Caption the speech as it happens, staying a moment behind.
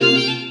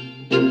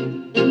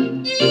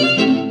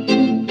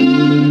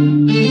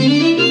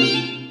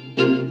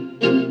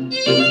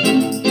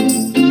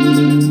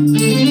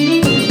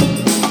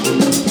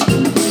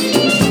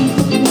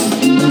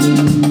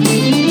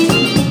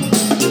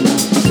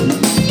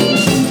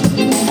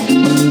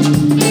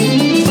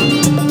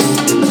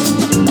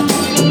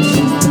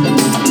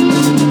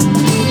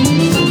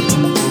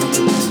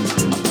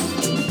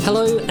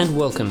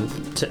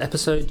to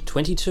episode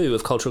 22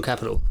 of Cultural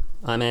Capital.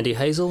 I'm Andy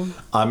Hazel.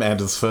 I'm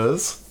Anders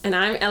Furs. And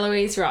I'm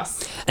Eloise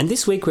Ross. And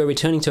this week we're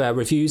returning to our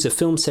reviews of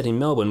films set in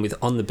Melbourne with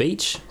On the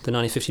Beach, the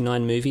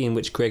 1959 movie in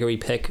which Gregory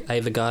Peck,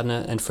 Ava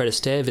Gardner and Fred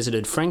Astaire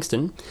visited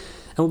Frankston.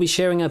 And we'll be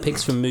sharing our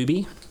picks from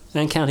Mubi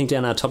and counting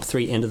down our top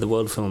 3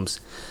 end-of-the-world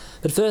films.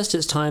 But first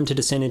it's time to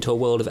descend into a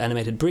world of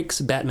animated bricks,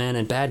 Batman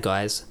and bad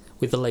guys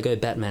with the Lego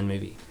Batman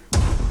movie.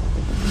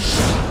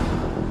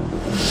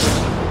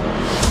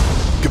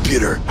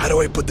 Computer, how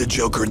do I put the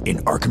Joker in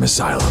Arkham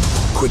Asylum?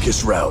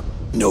 Quickest route,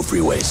 no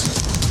freeways.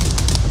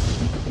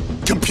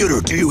 Computer,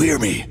 do you hear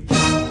me?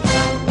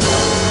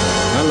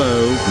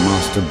 Hello,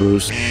 Master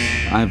Bruce.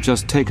 I've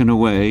just taken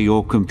away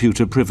your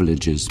computer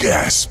privileges.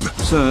 Gasp!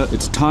 Sir,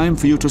 it's time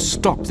for you to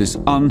stop this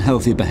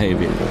unhealthy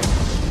behavior.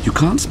 You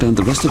can't spend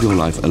the rest of your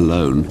life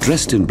alone,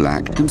 dressed in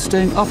black, and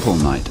staying up all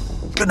night.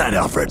 Good night,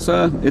 Alfred.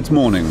 Sir, it's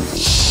morning.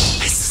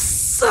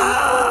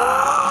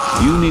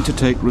 You need to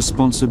take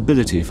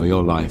responsibility for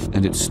your life,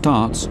 and it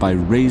starts by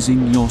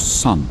raising your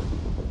son.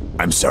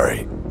 I'm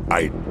sorry.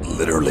 I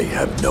literally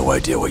have no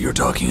idea what you're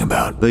talking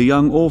about. The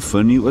young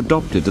orphan you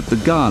adopted at the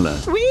gala.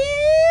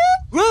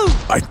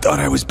 I thought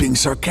I was being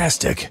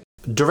sarcastic.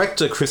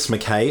 Director Chris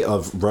McKay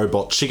of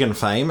Robot Chicken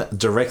fame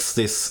directs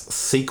this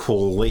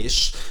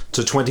sequel-ish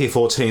to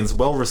 2014's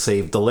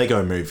well-received The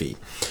Lego Movie.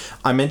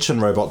 I mention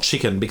Robot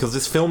Chicken because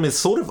this film is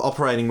sort of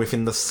operating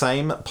within the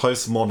same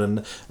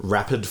postmodern,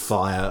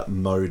 rapid-fire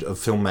mode of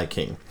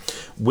filmmaking.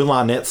 Will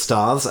Arnett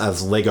stars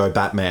as Lego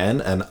Batman,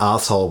 an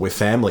arsehole with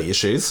family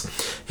issues.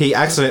 He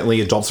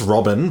accidentally adopts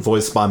Robin,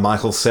 voiced by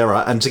Michael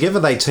Cera, and together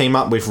they team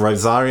up with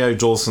Rosario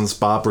Dawson's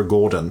Barbara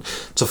Gordon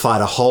to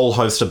fight a whole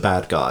host of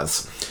bad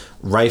guys.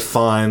 Ralph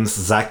Fiennes,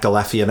 Zach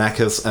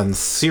Galifianakis and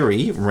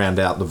Siri round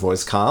out the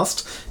voice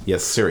cast.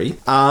 Yes, Siri.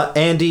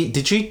 Andy,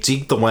 did you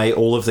dig the way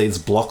all of these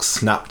blocks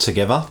snapped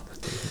together?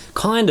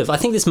 Kind of. I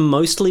think this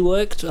mostly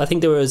worked. I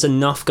think there was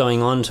enough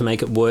going on to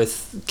make it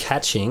worth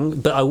catching,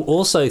 but I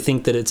also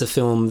think that it's a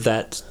film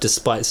that,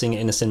 despite seeing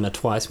it in a cinema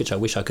twice, which I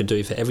wish I could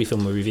do for every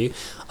film we review,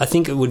 I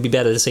think it would be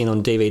better to see it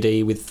on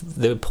DVD with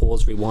the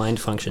pause rewind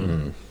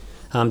function,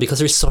 because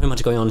there is so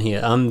much going on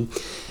here.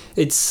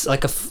 It's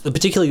like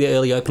particularly the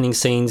early opening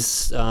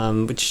scenes,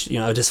 which, you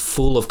know, are just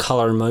full of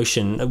colour and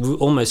motion. I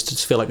almost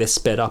just feel like they're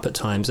sped up at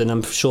times, and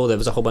I'm sure there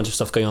was a whole bunch of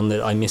stuff going on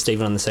that I missed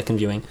even on the second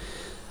viewing.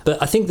 But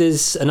I think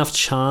there's enough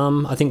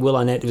charm. I think Will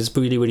Arnett was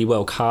really, really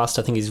well cast.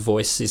 I think his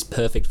voice is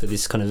perfect for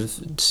this kind of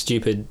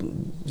stupid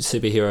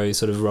superhero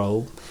sort of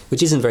role,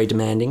 which isn't very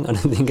demanding. I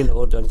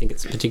don't think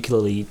it's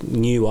particularly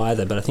new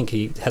either, but I think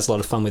he has a lot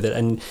of fun with it.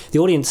 And the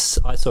audience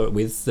I saw it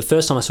with, the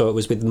first time I saw it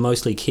was with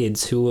mostly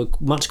kids who were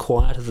much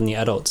quieter than the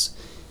adults.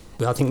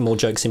 I think more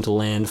jokes seem to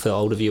land for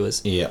older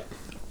viewers. Yeah.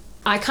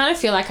 I kind of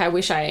feel like I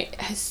wish I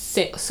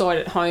saw it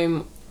at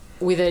home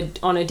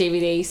on a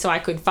DVD so I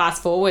could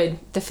fast forward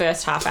the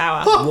first half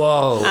hour.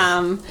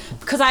 Whoa.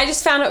 Because I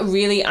just found it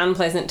really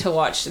unpleasant to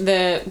watch.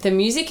 The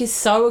music is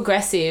so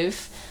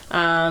aggressive.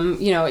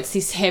 It's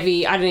this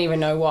heavy, I don't even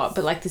know what,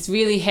 but like this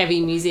really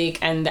heavy music,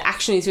 and the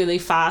action is really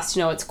fast.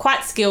 You know, it's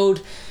quite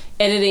skilled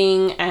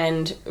editing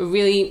and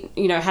really,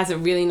 has a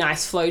really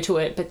nice flow to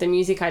it. But the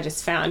music I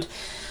just found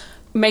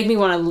made me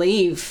want to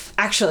leave,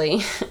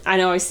 actually. I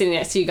know I was sitting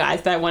next to you guys,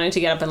 but I wanted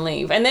to get up and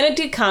leave. And then it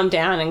did calm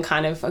down and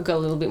kind of I got a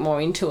little bit more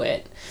into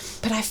it.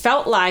 But I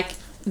felt like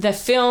the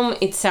film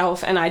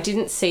itself, and I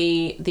didn't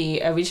see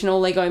the original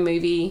Lego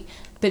Movie,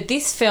 but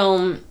this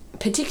film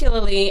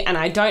particularly, and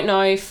I don't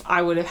know if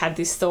I would have had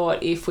this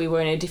thought if we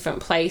were in a different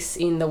place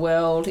in the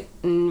world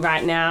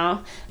right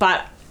now,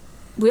 but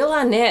Will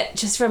Arnett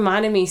just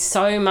reminded me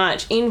so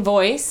much in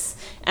voice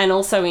and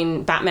also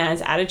in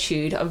Batman's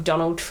attitude of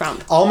Donald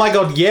Trump. Oh my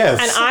God, yes.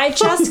 And I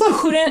just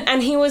couldn't,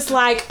 and he was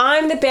like,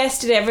 I'm the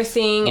best at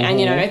everything. Mm-hmm.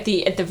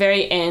 And, at the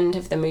very end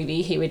of the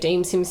movie, he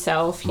redeems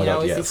himself,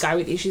 as this guy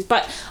with issues.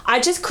 But I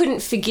just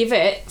couldn't forgive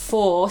it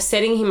for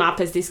setting him up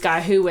as this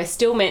guy who we're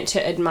still meant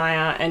to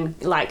admire and,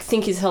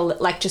 think is,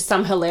 just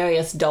some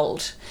hilarious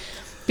dolt.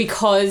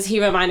 Because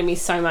he reminded me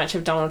so much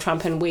of Donald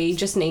Trump, and we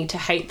just need to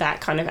hate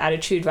that kind of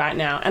attitude right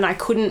now. And I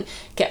couldn't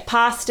get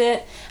past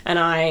it, and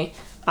I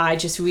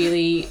just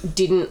really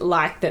didn't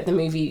like that the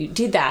movie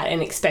did that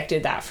and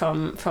expected that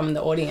from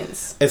the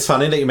audience. It's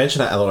funny that you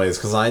mentioned that, Eloise,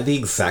 because I had the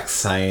exact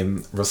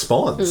same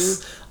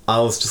response. I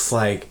was just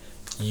like,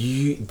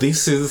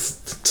 this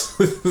is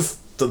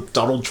the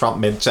Donald Trump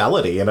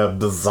mentality in a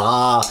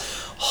bizarre,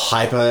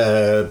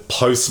 hyper,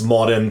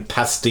 postmodern,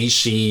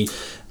 pastiche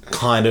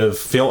kind of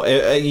film.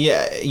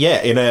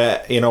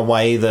 In a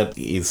way that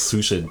is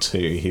suited to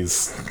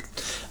his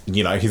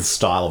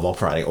style of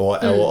operating, or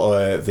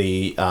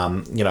the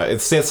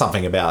it says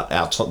something about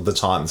the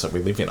times that we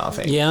live in. I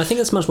think. Yeah, I think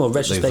it's much more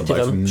retrospective.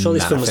 I'm sure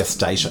this film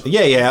manifestation.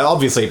 Yeah.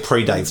 Obviously, it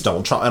predates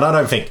Donald Trump, and I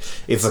don't think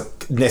it's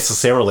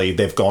necessarily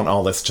they've gone,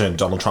 let's turn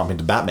Donald Trump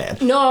into Batman.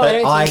 No,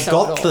 but I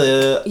don't think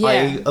so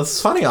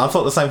it's funny. I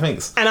thought the same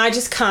things, and I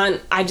just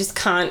can't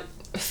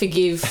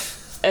forgive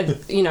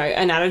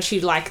an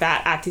attitude like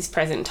that at this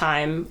present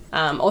time.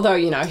 Although,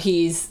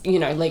 he's,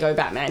 Lego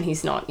Batman,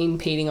 he's not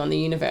impeding on the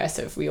universe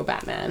of real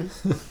Batman.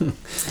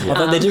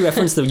 Although they do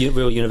reference the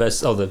real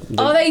universe.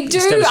 They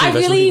do. I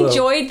really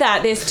enjoyed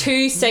that. There's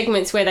 2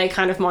 segments where they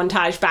kind of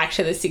montage back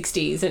to the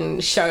 60s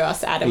and show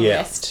us Adam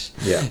West.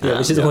 Yeah,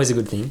 which is always a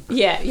good thing.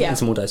 Yeah. In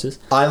small doses.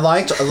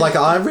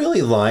 I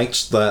really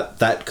liked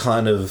that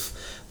kind of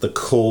the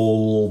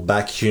cool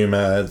back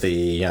humour,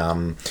 the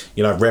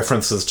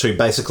references to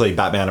basically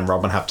Batman and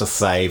Robin have to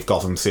save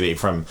Gotham City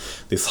from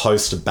this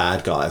host of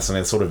bad guys, and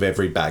it's sort of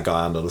every bad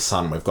guy under the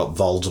sun. We've got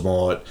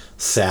Voldemort,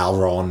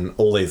 Sauron,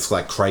 all these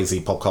like crazy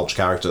pop culture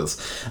characters,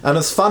 and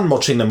it's fun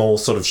watching them all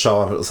sort of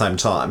show up at the same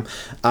time.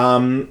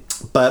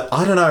 But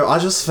I don't know, I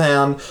just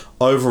found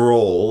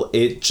overall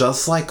it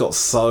just like got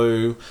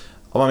so...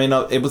 I mean,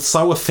 it was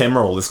so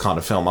ephemeral, this kind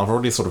of film. I've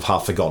already sort of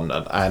half forgotten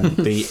it. And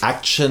the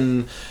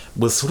action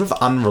was sort of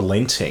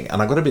unrelenting.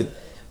 And I got a bit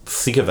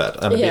sick of it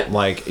and a bit,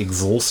 like,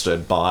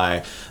 exhausted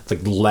by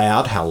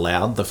how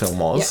loud the film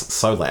was. Yeah.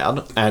 So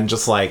loud. And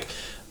just, like,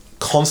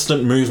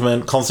 constant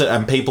movement,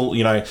 and people,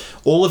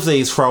 all of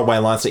these throwaway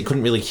lines that you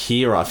couldn't really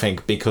hear, I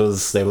think,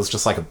 because there was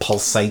just like a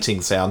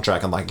pulsating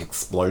soundtrack and like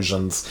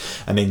explosions,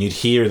 and then you'd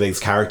hear these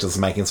characters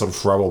making sort of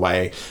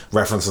throwaway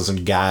references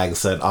and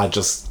gags that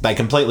they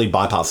completely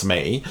bypassed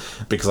me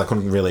because I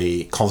couldn't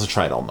really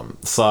concentrate on them.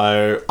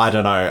 So, I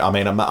don't know, I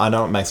mean, I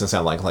know it makes me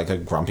sound like a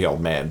grumpy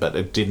old man, but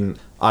it didn't,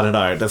 I don't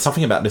know, there's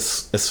something about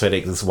this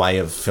aesthetic, this way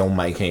of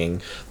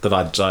filmmaking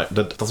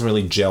that doesn't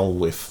really gel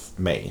with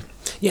me.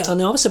 Yeah, I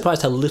was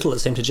surprised how little it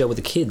seemed to gel with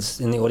the kids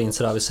in the audience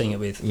that I was seeing it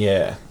with.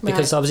 Yeah.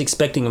 Because I was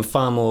expecting a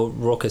far more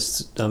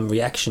raucous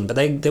reaction, but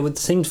they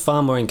seemed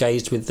far more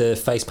engaged with the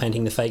face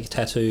painting, the fake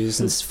tattoos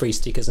and free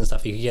stickers and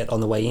stuff you could get on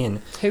the way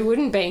in. Who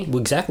wouldn't be? Well,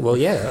 exactly. Well,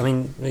 yeah. I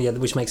mean, yeah,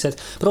 which makes sense.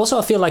 But also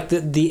I feel like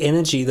the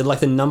energy,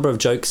 the number of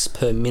jokes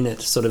per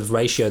minute sort of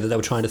ratio that they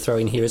were trying to throw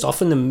in here is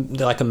often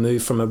like a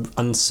move from an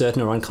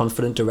uncertain or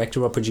unconfident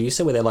director or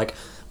producer where they're like,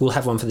 we'll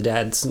have one for the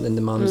dads and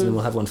the mums and then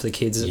we'll have one for the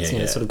kids.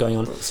 It's sort of going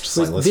on. It's just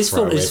like, this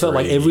film just felt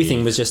like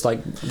everything was just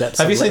like that.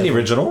 Have you seen the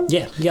original?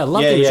 Yeah, I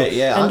love the original.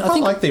 Yeah. I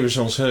quite like the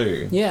original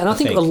too. Yeah, and I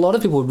think a lot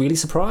of people were really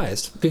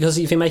surprised because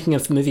if you're making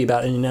a movie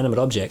about an inanimate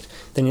object,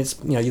 then it's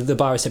the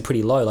bar is set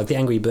pretty low. Like the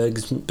Angry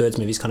Birds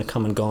movies kind of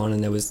come and gone,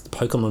 and there was the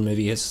Pokemon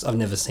movie I've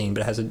never seen,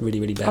 but it has a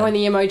really, really bad. Oh, and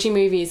the Emoji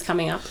movie is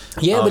coming up.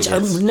 Yeah,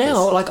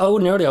 now like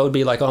ordinarily I would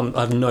be like, I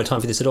have no time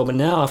for this at all. But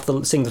now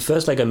after seeing the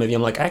first Lego movie,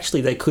 I'm like,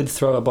 actually they could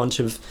throw a bunch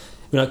of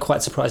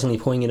quite surprisingly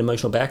pouring an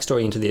emotional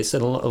backstory into this,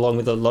 and along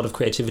with a lot of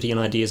creativity and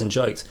ideas and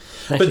jokes.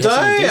 But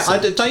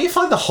don't you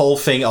find the whole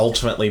thing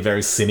ultimately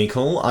very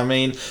cynical? I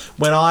mean,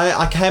 when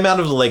I came out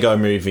of the Lego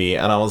movie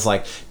and I was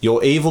like,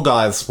 your evil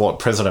guy's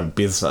President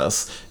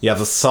Business. You have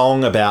a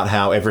song about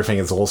how everything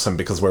is awesome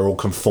because we're all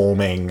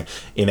conforming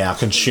in our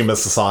consumer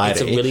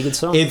society. It's a really good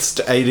song. It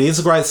is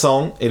a great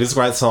song. It is a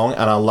great song,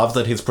 and I love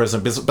that he's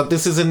President Business. But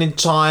this is an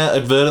entire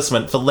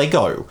advertisement for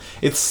Lego.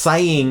 It's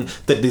saying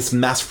that this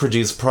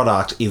mass-produced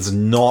product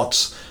is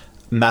not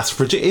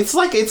mass-produced. It's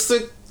like it's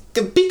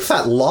a big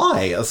fat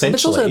lie, essentially. But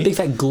it's also a big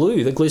fat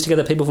glue that glues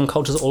together people from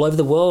cultures all over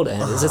the world,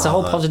 and it's a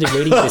whole positive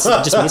reading of this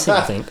just missing,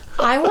 I think.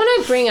 I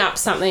want to bring up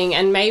something,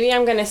 and maybe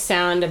I'm going to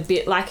sound a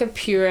bit like a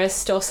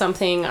purist or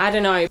something, I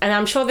don't know, and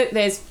I'm sure that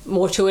there's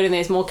more to it and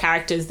there's more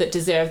characters that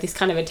deserve this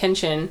kind of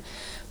attention,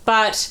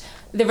 but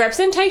the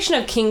representation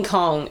of King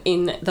Kong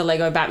in the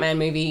Lego Batman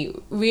movie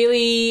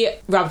really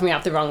rubbed me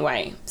up the wrong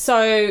way.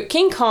 So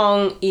King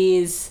Kong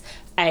is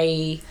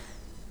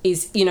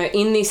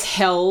in this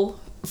hell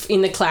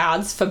in the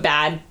clouds for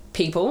bad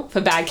people, for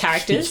bad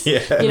characters.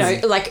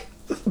 Yes. Like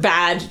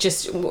bad,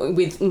 just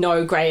with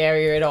no grey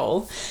area at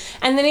all.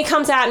 And then he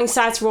comes out and he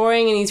starts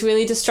roaring and he's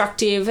really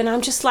destructive. And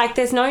I'm just like,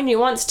 there's no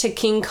nuance to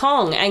King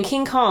Kong. And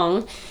King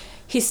Kong,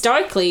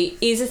 historically,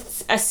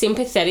 is a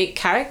sympathetic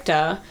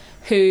character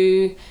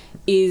who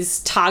is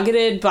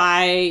targeted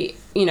by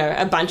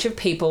a bunch of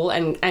people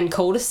and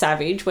called a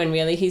savage when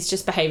really he's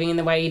just behaving in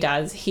the way he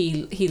does.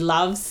 He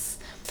loves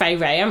Fay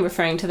Wray. I'm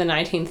referring to the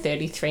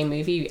 1933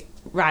 movie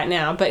right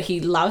now, but he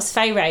loves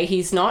Fay Wray.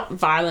 He's not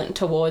violent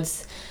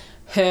towards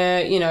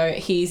her.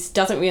 He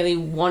doesn't really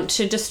want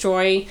to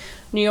destroy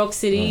New York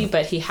City,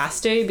 but he has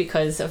to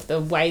because of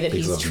the way that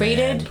he's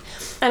treated. Man.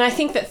 And I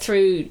think that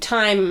through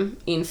time,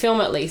 in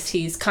film at least,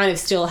 he's kind of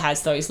still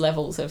has those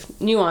levels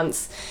of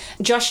nuance.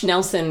 Josh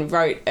Nelson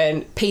wrote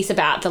a piece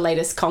about the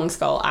latest Kong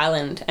Skull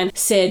Island and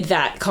said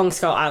that Kong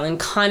Skull Island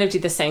kind of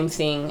did the same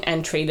thing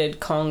and treated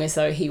Kong as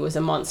though he was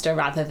a monster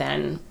rather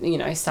than,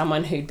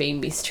 someone who'd been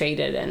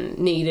mistreated and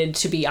needed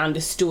to be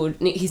understood.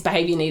 His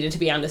behaviour needed to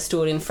be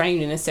understood and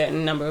framed in a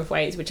certain number of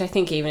ways, which I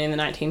think even in the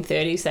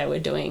 1930s they were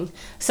doing.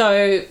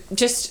 So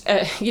just,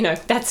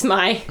 that's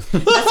my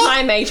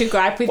major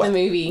gripe with the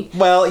movie.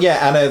 Well,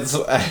 yeah, and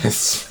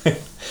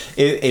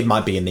it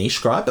might be a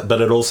niche gripe,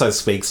 but it also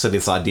speaks to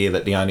this idea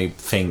that the only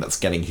thing that's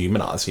getting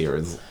humanised here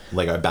is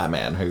Lego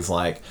Batman, who's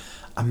like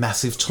a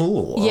massive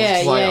tool.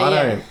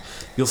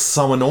 you're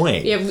so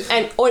annoying.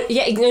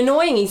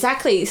 Annoying,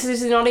 exactly. So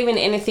there's not even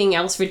anything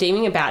else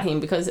redeeming about him,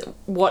 because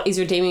what is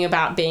redeeming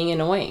about being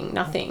annoying?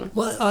 Nothing.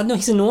 Well, no,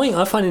 he's annoying.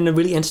 I find it in a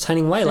really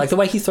entertaining way. Like the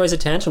way he throws a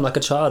tantrum like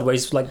a child, where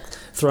he's like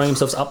throwing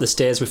himself up the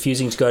stairs,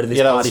 refusing to go to this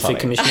that party was for funny.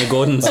 Commissioner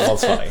Gordon's. That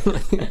was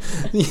funny.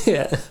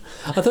 Yeah.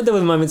 I thought there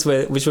were moments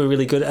which were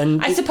really good.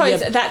 And I suppose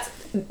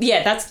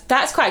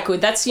that's quite good.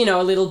 That's, you know,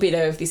 a little bit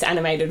of this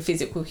animated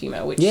physical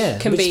humour, which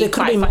can be there could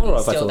quite be funny more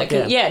of, I still. thought,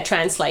 That can,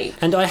 translate.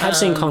 And I have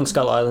seen Kong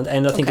Skull Island,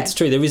 and I think okay. it's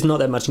true. There is not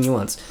that much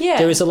nuance. Yeah.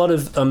 There is a lot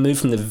of move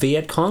from the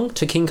Viet Cong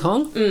to King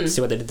Kong. See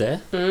what they did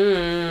there?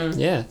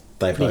 Yeah.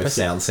 They both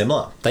sound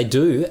similar. They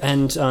do,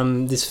 and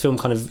this film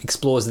kind of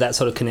explores that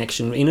sort of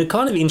connection in a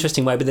kind of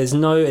interesting way, but there's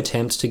no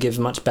attempt to give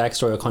much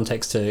backstory or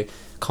context to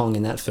Kong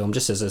in that film,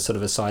 just as a sort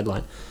of a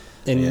sideline.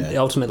 And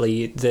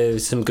ultimately,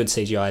 there's some good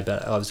CGI,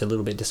 but I was a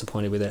little bit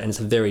disappointed with it, and it's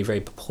a very, very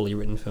poorly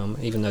written film,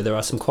 even though there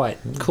are some quite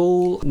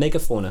cool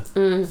megafauna.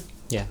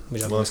 Yeah,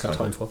 which I've got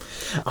time for.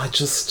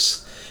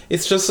 It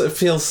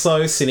feels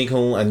so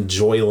cynical and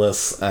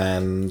joyless,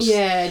 and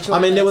joyless. I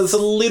mean, there was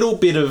a little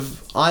bit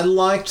of, I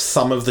liked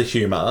some of the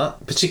humour,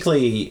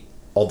 particularly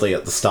oddly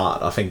at the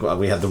start. I think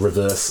we had the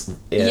reverse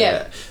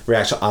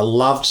reaction. I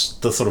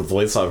loved the sort of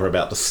voiceover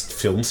about the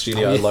film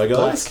studio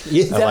logos.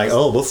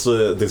 What's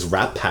this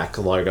Rat Pack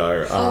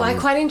logo? I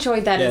quite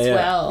enjoyed that as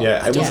well.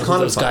 Yeah, it was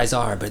kind those of guys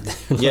are, but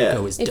their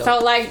logo is it dope.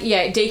 felt like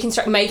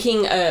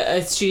making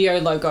a studio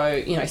logo,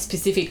 you know,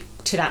 specific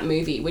to that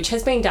movie, which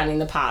has been done in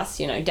the past,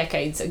 you know,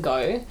 decades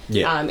ago.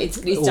 Yeah. It's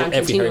done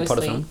every Harry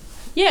Potter continuously. film.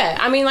 Yeah,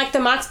 I mean, like the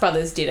Marx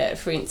Brothers did it,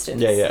 for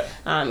instance.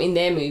 In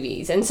their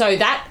movies, and so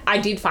that I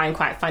did find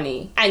quite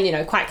funny and, you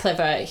know, quite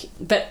clever.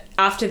 But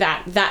after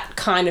that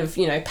kind of,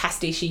 you know,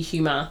 pastiche-y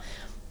humour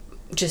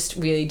just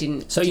really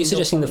didn't. So you're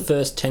suggesting the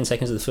first 10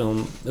 seconds of the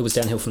film, it was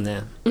downhill from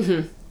there?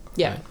 Mm-hmm.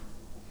 Yeah. Right.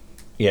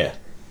 Yeah.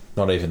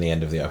 Not even the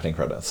end of the opening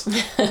credits.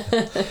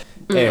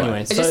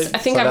 Anyway, I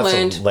think I've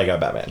learned Lego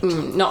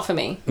Batman. not for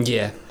me.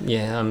 Yeah.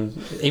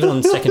 Even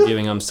on second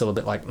viewing, I'm still a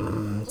bit like,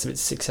 it's a bit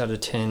 6 out of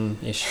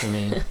 10-ish for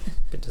me. A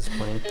bit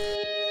disappointing.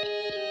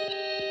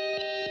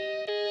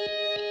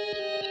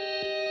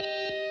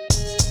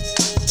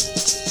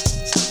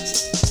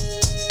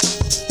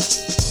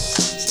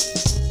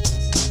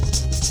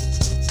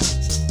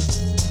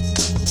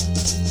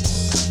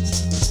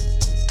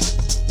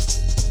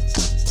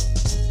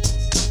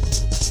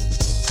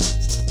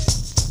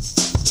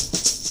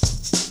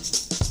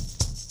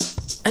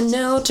 And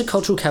now to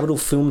Cultural Capital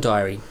Film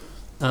Diary.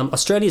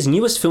 Australia's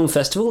newest film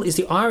festival is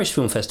the Irish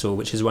Film Festival,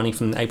 which is running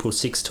from April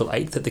 6th till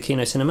 8th at the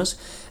Kino Cinemas,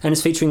 and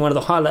is featuring one of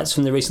the highlights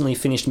from the recently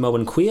finished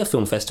Melbourne Queer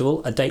Film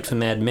Festival, A Date for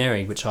Mad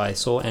Mary, which I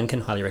saw and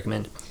can highly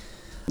recommend.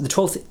 The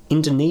 12th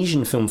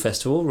Indonesian Film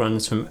Festival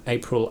runs from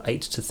April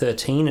 8 to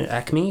 13 at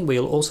ACME, where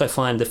you'll also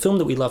find the film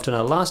that we loved in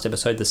our last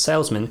episode, The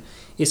Salesman,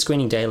 is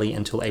screening daily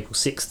until April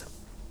 6th.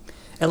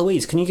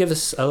 Eloise, can you give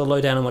us a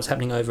lowdown on what's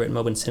happening over at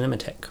Melbourne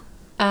Cinematheque?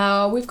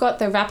 We've got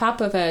the wrap-up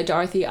of a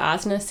Dorothy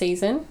Arzner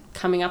season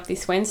coming up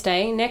this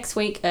Wednesday. Next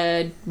week,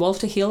 a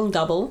Walter Hill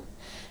double.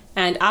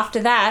 And after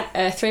that,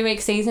 a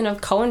 3-week season of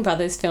Coen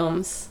Brothers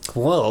films.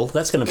 Well,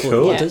 that's going to pull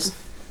the waters.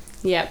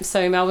 Yep,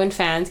 so Melbourne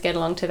fans, get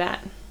along to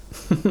that.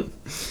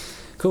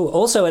 Cool.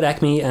 Also at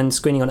ACME and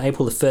screening on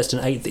April the 1st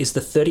and 8th is the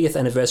 30th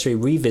anniversary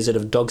revisit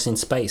of Dogs in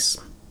Space.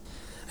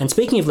 And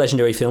speaking of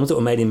legendary films that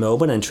were made in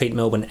Melbourne and treat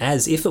Melbourne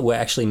as if it were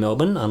actually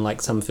Melbourne,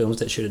 unlike some films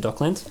that shoot at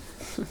Docklands,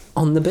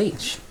 On the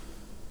Beach.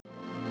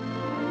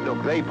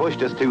 Look, they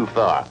pushed us too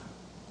far.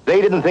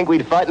 They didn't think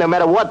we'd fight no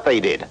matter what they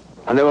did.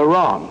 And they were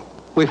wrong.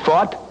 We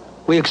fought,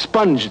 we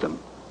expunged them.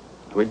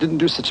 We didn't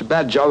do such a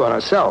bad job on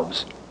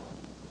ourselves.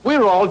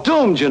 We're all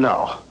doomed, you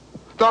know.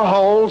 The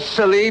whole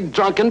silly,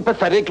 drunken,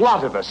 pathetic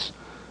lot of us.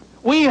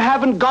 We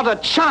haven't got a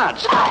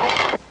chance.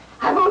 I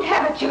won't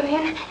have it,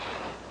 Julian.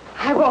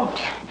 I won't.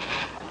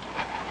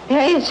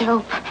 There is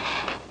hope.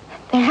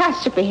 There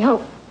has to be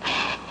hope.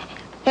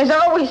 There's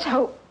always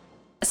hope.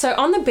 So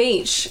On the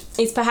Beach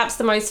is perhaps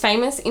the most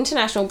famous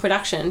international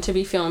production to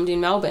be filmed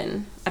in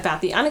Melbourne about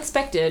the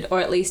unexpected,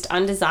 or at least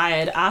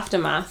undesired,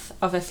 aftermath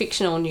of a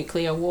fictional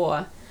nuclear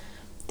war.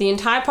 The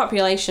entire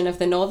population of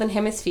the Northern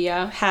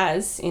Hemisphere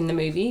has, in the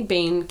movie,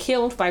 been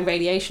killed by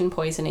radiation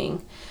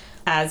poisoning,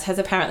 as has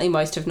apparently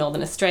most of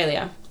Northern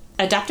Australia.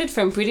 Adapted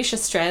from British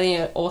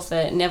Australian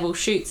author Neville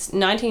Shute's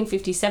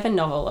 1957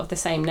 novel of the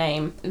same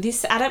name,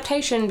 this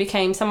adaptation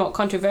became somewhat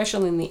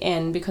controversial in the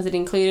end because it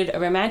included a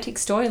romantic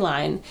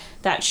storyline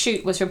that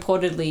Shute was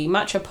reportedly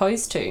much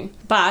opposed to.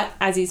 But,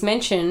 as is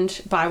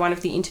mentioned by one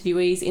of the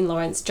interviewees in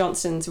Lawrence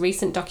Johnston's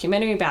recent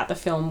documentary about the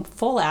film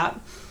Fallout,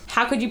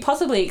 how could you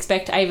possibly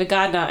expect Ava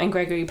Gardner and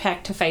Gregory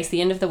Peck to face the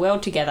end of the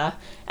world together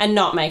and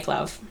not make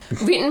love?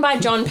 Written by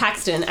John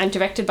Paxton and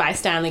directed by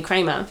Stanley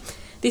Kramer,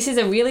 this is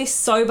a really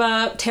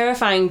sober,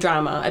 terrifying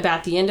drama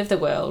about the end of the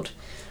world,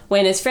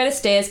 when, as Fred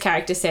Astaire's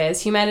character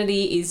says,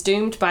 humanity is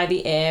doomed by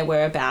the air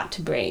we're about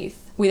to breathe.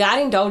 Without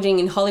indulging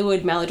in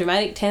Hollywood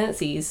melodramatic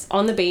tendencies,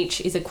 On the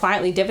Beach is a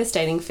quietly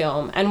devastating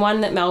film, and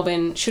one that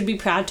Melbourne should be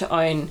proud to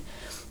own,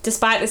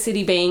 despite the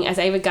city being, as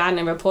Ava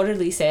Gardner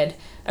reportedly said,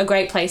 a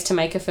great place to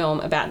make a film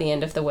about the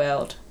end of the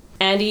world.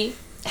 Andy,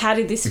 how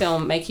did this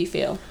film make you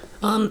feel?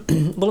 Well,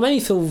 it made me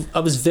feel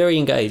I was very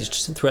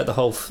engaged throughout the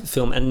whole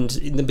film, and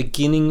in the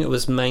beginning it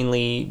was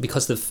mainly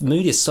because the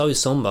mood is so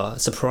somber,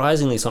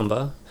 surprisingly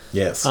somber.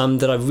 Yes.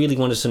 That I really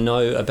wanted to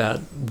know about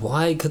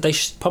why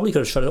probably could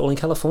have shot it all in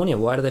California.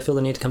 Why do they feel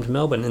the need to come to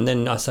Melbourne? And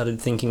then I started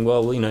thinking,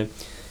 well,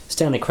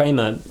 Stanley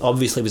Kramer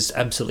obviously was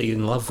absolutely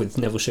in love with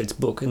Nevil Shute's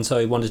book, and so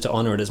he wanted to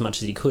honour it as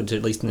much as he could,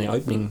 at least in the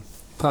opening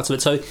parts of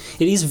it. So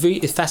it is very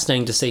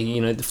fascinating to see,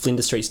 the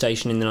Flinders Street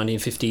Station in the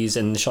 1950s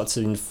and the shots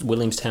in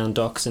Williamstown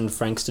docks and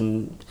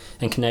Frankston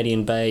and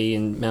Canadian Bay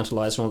and Mount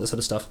Eliza and all that sort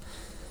of stuff.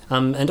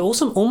 And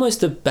also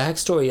almost the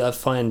backstory I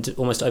find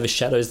almost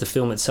overshadows the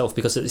film itself,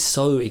 because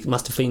it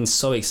must have been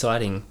so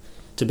exciting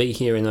to be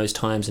here in those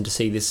times and to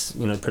see this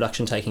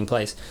production taking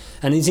place.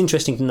 And it's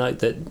interesting to note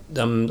that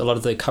a lot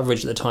of the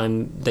coverage at the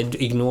time, they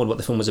ignored what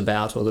the film was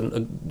about, or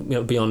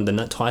beyond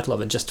the title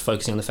of it, just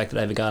focusing on the fact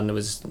that Ava Gardner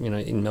was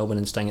in Melbourne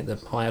and staying at the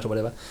Hyatt or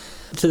whatever.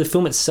 To the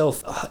film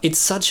itself, it's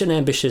such an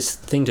ambitious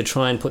thing to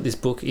try and put this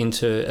book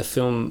into a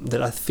film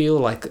that I feel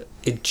like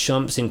it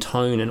jumps in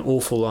tone an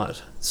awful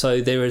lot.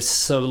 So there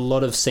is a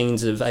lot of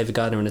scenes of Ava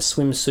Gardner in a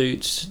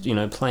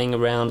swimsuit, playing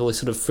around, all this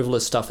sort of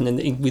frivolous stuff, and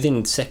then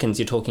within seconds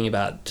you're talking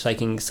about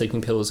taking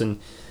sleeping pills and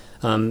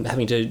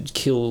having to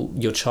kill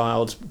your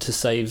child to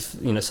save,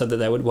 so that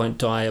they won't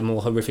die a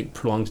more horrific,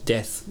 prolonged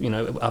death,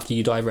 after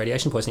you die of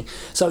radiation poisoning.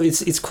 So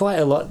it's quite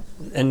a lot,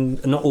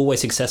 and not always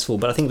successful,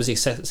 but I think it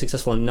was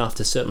successful enough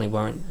to certainly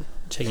warrant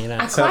checking it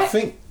out.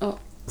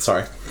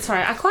 Sorry,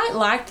 I quite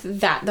liked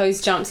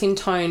those jumps in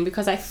tone,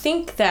 because I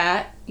think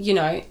that,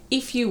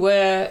 if you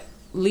were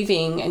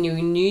living and you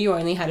knew you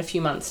only had a few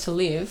months to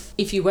live,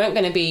 if you weren't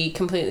going to be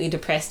completely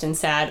depressed and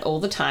sad all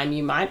the time,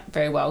 you might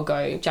very well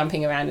go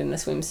jumping around in the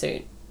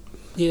swimsuit.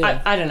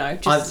 Yeah. I don't know.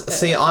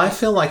 I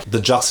feel like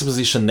the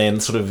juxtaposition then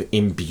sort of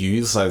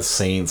imbues those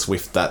scenes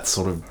with that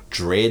sort of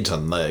dread,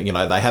 and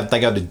they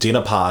go to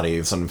dinner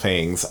parties and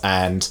things,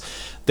 and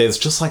there's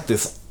just like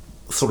this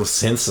sort of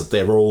sense that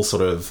they're all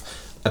sort of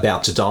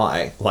about to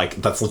die. Like,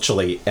 that's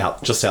literally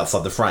just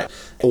outside the frame.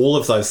 All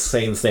of those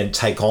scenes then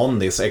take on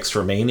this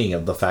extra meaning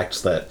of the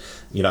fact that,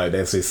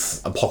 there's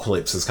this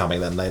apocalypse is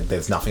coming, and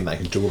there's nothing they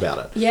can do about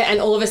it. Yeah,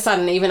 and all of a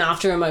sudden, even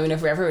after a moment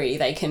of reverie,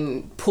 they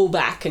can pull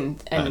back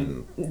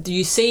and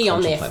you see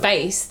on their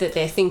face that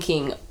they're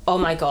thinking, oh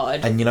my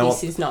God, and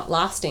this is not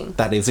lasting.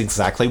 That is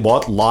exactly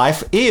what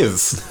life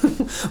is.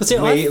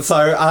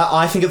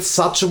 I think it's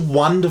such a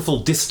wonderful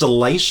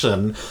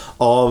distillation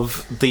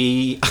of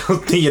the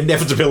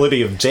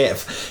inevitability of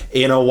death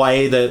in a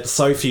way that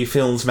so few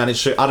films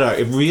manage to. I don't know,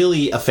 it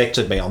really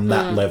affected me on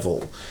that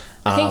level.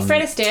 I think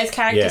Fred Astaire's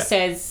character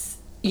says,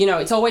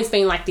 it's always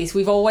been like this.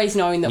 We've always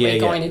known that we're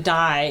going to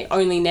die.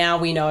 Only now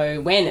we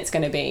know when it's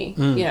going to be.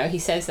 He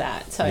says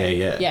that. So,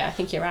 I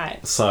think you're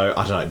right. So,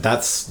 I don't know.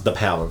 That's the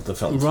power of the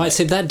film. Right.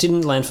 So that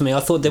didn't land for me.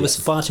 I thought there was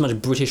far too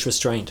much British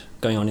restraint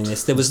going on in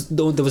this. There was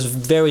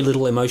very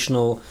little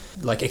emotional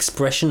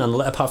expression,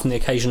 apart from the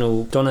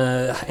occasional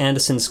Donna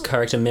Anderson's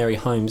character, Mary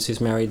Holmes,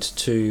 who's married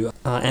to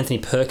Anthony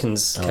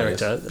Perkins'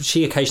 character. Yes.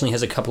 She occasionally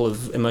has a couple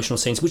of emotional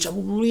scenes which are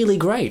really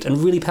great and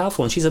really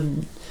powerful, and she's a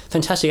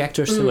fantastic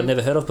actress who I'd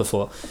never heard of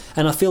before.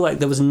 And I feel like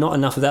there was not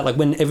enough of that. Like,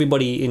 when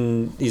everybody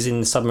is in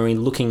the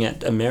submarine looking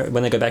at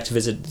when they go back to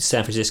visit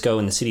San Francisco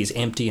and the city is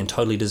empty and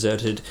totally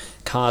deserted,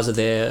 cars are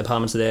there,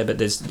 apartments are there,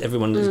 but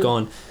everyone is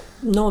gone.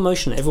 No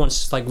emotion.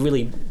 Everyone's just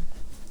really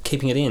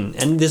keeping it in.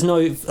 And there's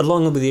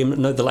along with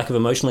the lack of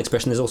emotional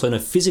expression, there's also no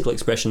physical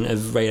expression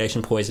of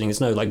radiation poisoning.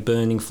 There's no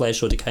burning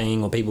flesh or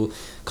decaying or people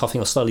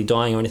coughing or slowly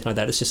dying or anything like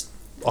that. It's just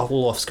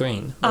all off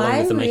screen, along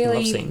with the making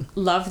love scene. I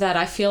love that.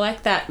 I feel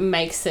like that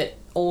makes it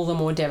all the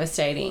more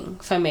devastating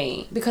for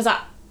me, because and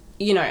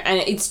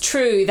it's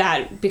true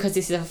that because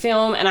this is a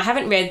film and I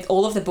haven't read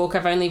all of the book,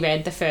 I've only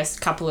read the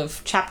first couple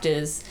of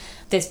chapters,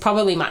 there's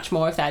probably much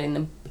more of that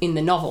in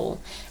the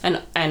novel,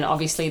 and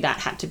obviously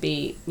that had to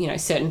be,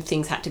 certain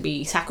things had to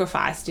be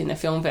sacrificed in the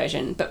film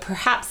version, but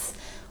perhaps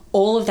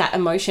all of that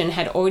emotion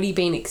had already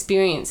been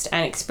experienced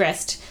and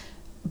expressed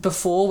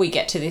before we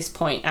get to this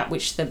point at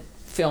which the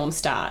film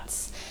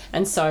starts.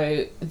 And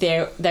so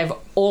they've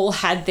all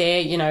had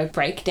their,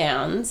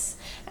 breakdowns,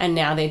 and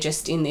now they're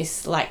just in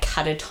this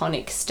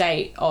catatonic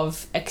state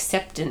of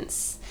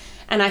acceptance.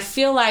 And I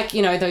feel like,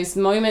 those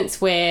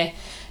moments where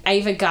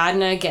Ava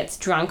Gardner gets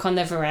drunk on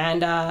the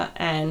veranda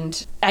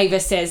and Ava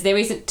says, there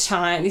isn't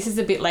time, this is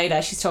a bit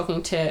later, she's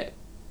talking to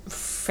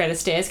Fred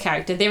Astaire's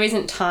character, there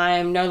isn't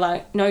time,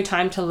 no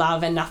time to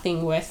love and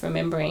nothing worth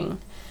remembering.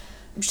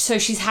 So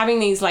she's having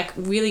these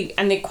really,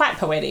 and they're quite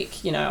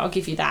poetic, I'll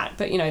give you that,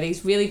 but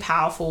these really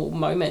powerful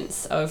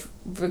moments of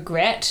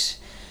regret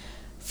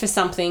for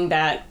something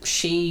that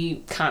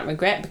she can't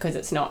regret because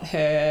it's not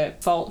her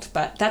fault.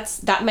 But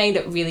that made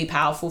it really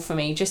powerful for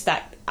me, just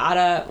that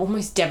utter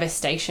almost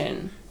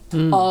devastation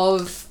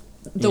of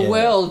the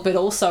world, but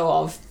also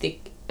of the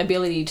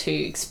ability to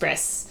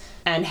express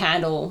and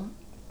handle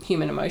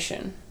human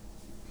emotion.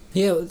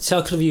 Yeah, so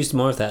I could have used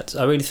more of that.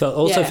 I really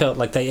felt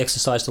like they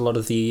exercised a lot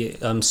of the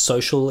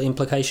social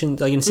implication.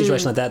 Like in a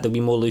situation like that, there'll be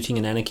more looting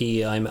and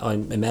anarchy, I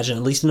imagine,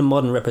 at least in a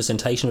modern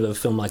representation of a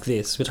film like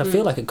this, which I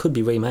feel like it could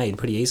be remade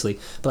pretty easily.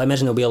 But I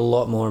imagine there'll be a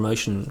lot more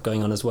emotion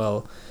going on as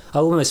well. I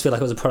almost feel like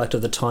it was a product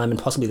of the time and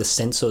possibly the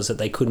censors, that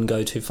they couldn't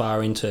go too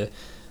far into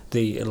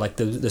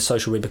the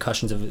social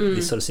repercussions of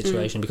this sort of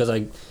situation, because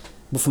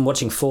from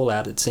watching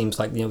Fallout, it seems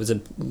like it was a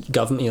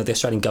government. The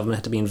Australian government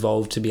had to be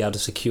involved to be able to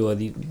secure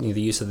the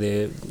use of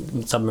their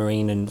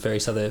submarine and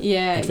various other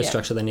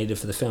infrastructure they needed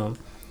for the film.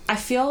 I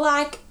feel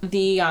like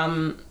the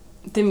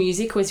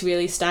music was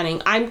really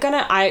stunning.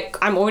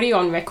 I'm already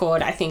on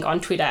record, I think,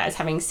 on Twitter as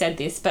having said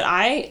this, but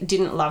I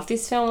didn't love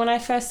this film when I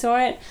first saw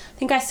it. I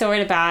think I saw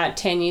it about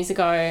 10 years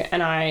ago,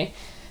 and I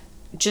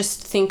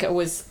just think I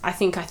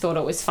thought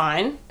it was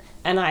fine.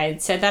 And I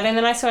had said that, and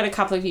then I saw it a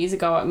couple of years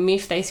ago at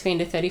MIFF. They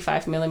screened a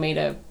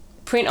 35mm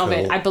print of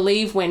it, I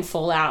believe, when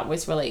Fallout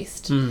was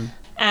released.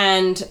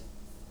 And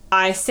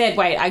I said,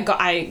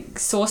 I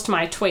sourced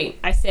my tweet.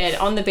 I said,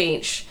 on the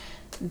beach,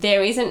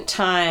 there isn't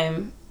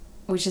time,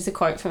 which is a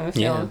quote from a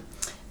film,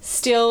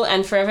 still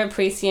and forever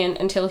prescient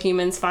until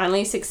humans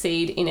finally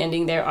succeed in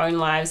ending their own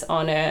lives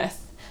on Earth.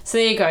 So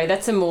there you go.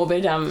 That's a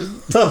morbid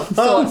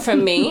thought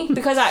from me,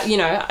 because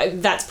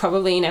that's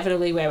probably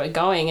inevitably where we're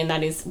going, and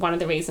that is one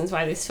of the reasons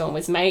why this film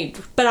was made.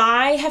 But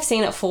I have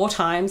seen it 4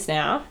 times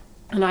now,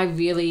 and I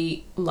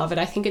really love it.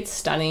 I think it's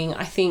stunning.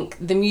 I think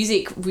the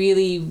music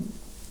really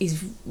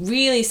is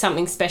really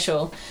something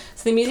special.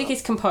 So the music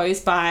is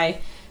composed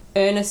by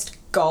Ernest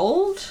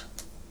Gold,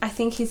 I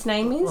think his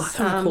name is. I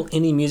can't recall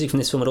any music from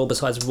this film at all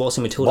besides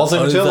Waltzing Matilda.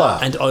 Waltzing Matilda.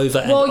 And over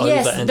and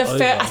over and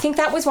over. I think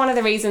that was one of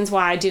the reasons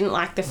why I didn't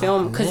like the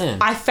film, because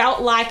I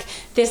felt like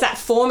there's that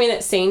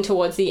 4-minute scene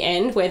towards the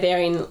end where they're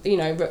in,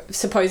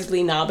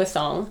 supposedly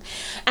Narbathong,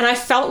 and I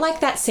felt like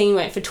that scene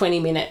went for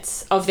 20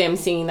 minutes of them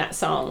singing that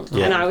song,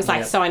 and I was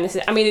like so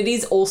unnecessary. I mean, it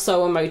is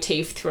also a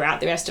motif throughout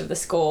the rest of the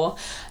score.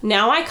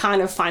 Now I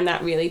kind of find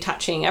that really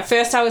touching. At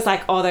first I was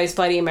like, oh, those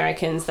bloody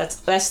Americans,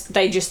 that's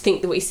they just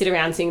think that we sit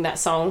around singing that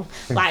song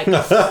like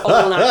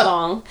all night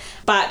long.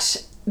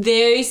 But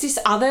there is this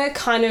other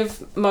kind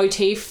of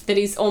motif that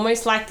is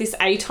almost like this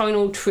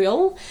atonal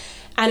trill,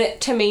 and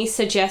it to me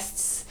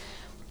suggests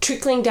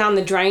trickling down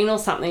the drain or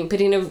something, but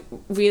in a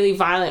really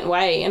violent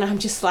way. And I'm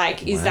just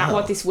like, is that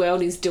what this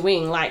world is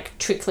doing? Like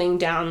trickling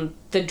down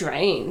the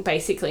drain,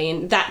 basically.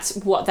 And that's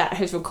what that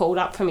has recalled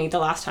up for me the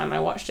last time I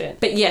watched it.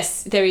 But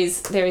yes, there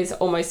is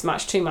almost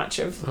much too much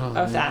of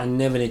that. I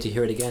never need to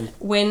hear it again.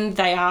 When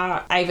they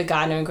are, Ava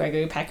Gardner and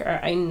Gregory Peck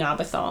are in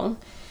Narbathong,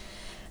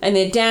 and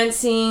they're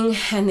dancing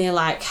and they're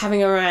like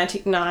having a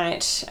romantic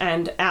night,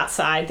 and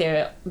outside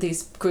there are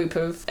this group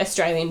of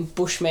Australian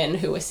bushmen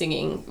who are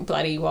singing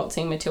bloody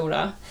Waltzing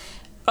Matilda.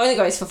 Only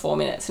goes for 4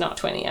 minutes, not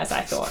 20 as I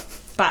thought.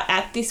 But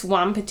at this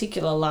one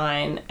particular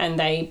line, and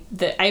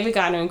the Ava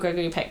Gardner and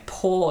Gregory Peck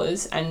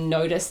pause and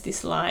notice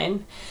this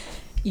line,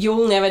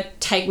 "You'll never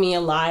take me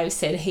alive,"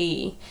 said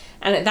he.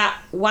 And at that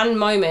one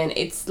moment,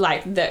 it's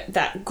like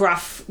that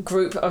gruff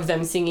group of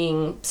them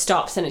singing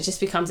stops, and it just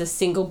becomes a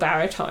single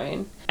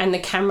baritone, and the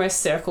camera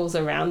circles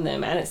around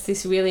them, and it's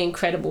this really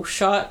incredible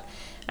shot,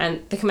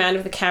 and the command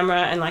of the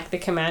camera and like the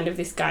command of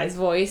this guy's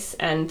voice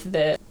and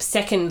the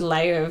second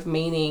layer of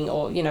meaning,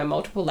 or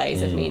multiple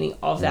layers of meaning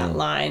of that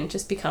line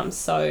just becomes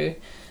so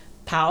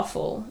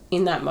powerful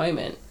in that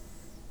moment.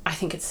 I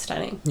think it's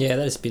stunning. Yeah,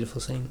 that is a beautiful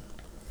scene.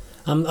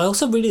 I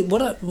also really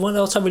what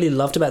else I really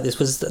loved about this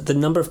was the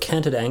number of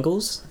canted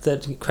angles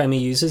that Kramer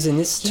uses in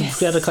this to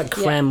be able to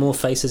cram more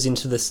faces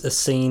into a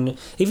scene.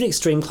 Even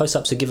extreme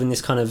close-ups are given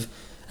this kind of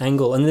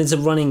angle, and there's a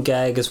running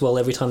gag as well.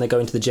 Every time they go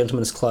into the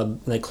gentleman's club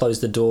and they close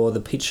the door, the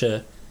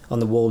picture on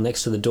the wall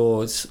next to the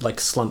door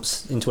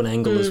slumps into an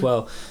angle as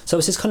well. So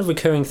it's this kind of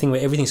recurring thing where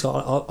everything's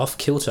off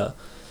kilter.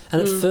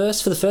 And at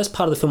first, for the first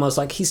part of the film, I was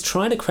like, he's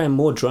trying to cram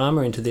more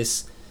drama into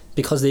this,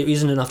 because there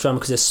isn't enough drama,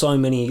 because there's so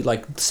many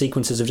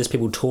sequences of just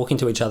people talking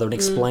to each other and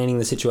explaining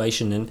the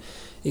situation and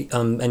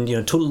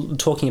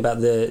talking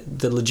about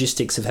the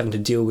logistics of having to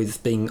deal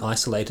with being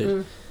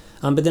isolated.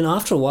 But then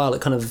after a while,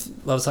 I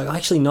was like,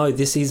 actually no,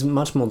 this is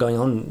much more going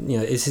on.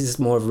 This is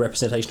more of a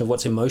representation of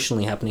what's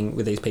emotionally happening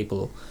with these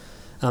people.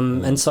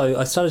 And so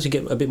I started to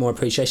get a bit more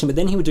appreciation. But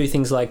then he would do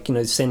things like,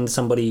 send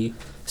somebody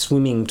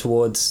swimming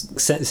towards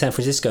San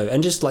Francisco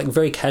and just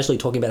very casually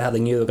talking about how they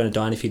knew they were going to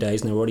die in a few days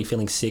and they were already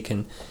feeling sick.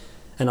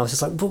 And I was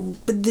just like,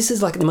 but this is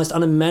the most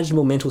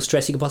unimaginable mental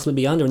stress you could possibly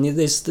be under. And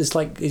there's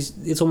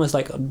it's almost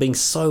like being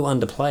so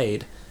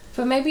underplayed.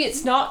 But maybe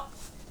it's not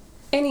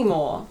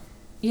anymore,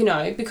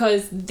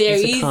 because there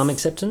is a calm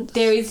acceptance.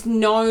 There is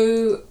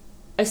no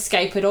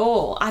escape at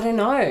all. I don't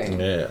know.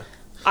 Yeah.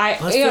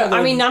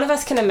 I mean, none of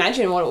us can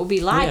imagine what it will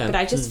be like, but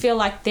I just feel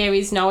like there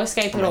is no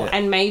escape at all.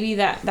 And maybe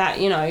that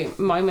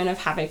moment of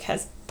havoc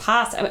has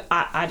passed.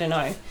 I don't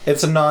know.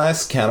 It's a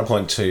nice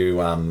counterpoint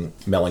to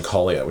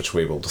Melancholia, which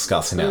we will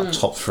discuss in our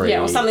top 3.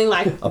 Yeah, or something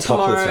like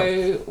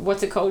Tomorrow.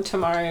 What's it called?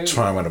 Tomorrow.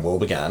 When a War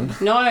Began.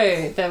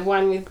 No, the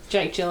one with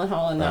Jake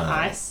Gyllenhaal and the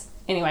ice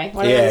Anyway,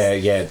 one of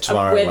those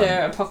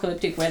Tomorrow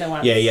apocalyptic weather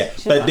ones.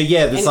 But this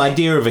Anyway.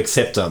 idea of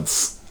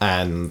acceptance,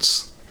 and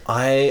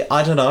I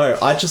don't know,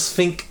 I just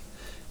think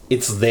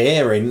it's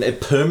there and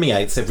it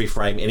permeates every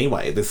frame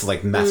anyway. This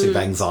like massive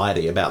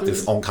anxiety about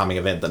this oncoming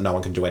event that no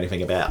one can do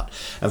anything about,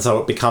 and so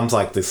it becomes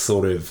like this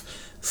sort of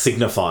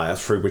signifier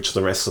through which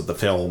the rest of the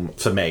film,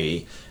 for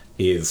me,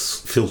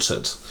 is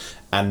filtered.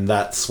 And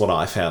that's what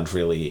I found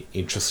really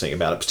interesting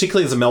about it,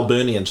 particularly as a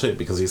Melburnian too,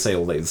 because you see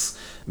all these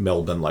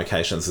Melbourne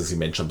locations, as you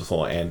mentioned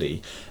before,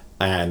 Andy,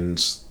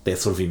 and they're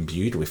sort of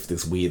imbued with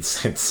this weird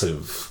sense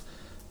of...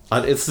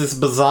 It's this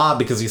bizarre,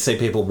 because you see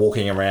people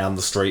walking around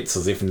the streets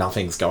as if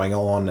nothing's going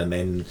on,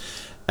 and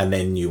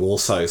then you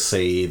also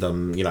see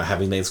them,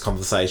 having these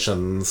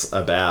conversations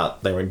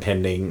about their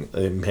impending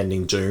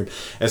doom.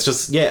 It's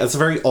just, it's a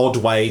very odd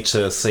way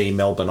to see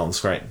Melbourne on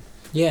screen.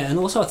 Yeah, and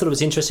also I thought it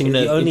was interesting. In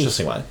an the only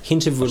interesting way,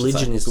 hint of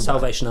religion is the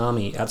Salvation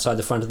Army outside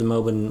the front of the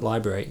Melbourne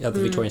Library, the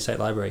Victorian State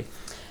Library.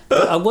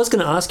 But I was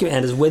going to ask you,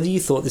 Anders, whether you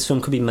thought this film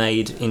could be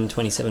made in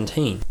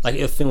 2017, like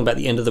a film about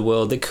the end of the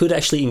world that could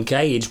actually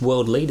engage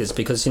world leaders,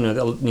 because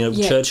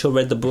Churchill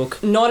read the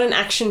book, not an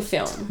action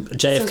film.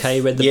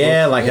 JFK read the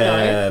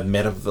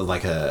book,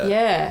 like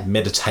a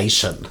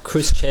meditation.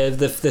 Khrushchev,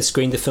 they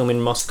screened the film in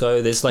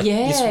Moscow. There's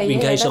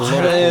engaged a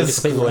lot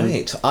of people.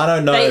 Great. I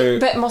don't know,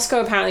 but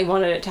Moscow apparently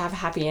wanted it to have a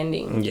happy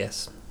ending.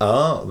 Yes.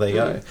 Oh, there you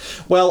go.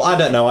 Well, I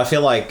don't know. I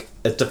feel like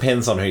it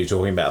depends on who you're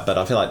talking about, but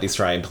I feel like the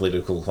Australian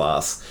political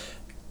class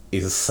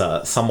is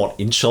somewhat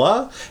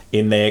insular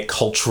in their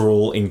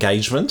cultural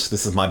engagement.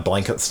 This is my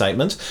blanket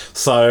statement.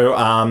 So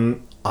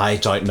I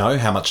don't know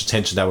how much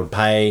attention they would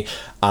pay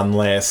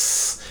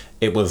unless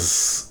it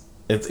was...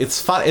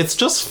 It's fun. It's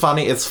just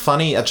funny. It's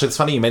funny. Actually, it's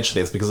funny you mention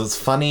this, because it's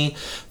funny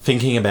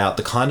thinking about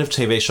the kind of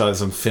TV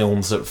shows and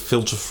films that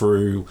filter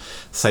through,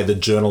 say, the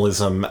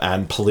journalism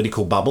and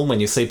political bubble, when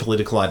you see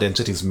political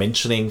identities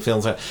mentioning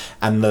films,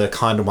 and the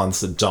kind of ones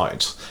that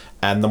don't.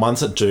 And the ones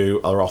that do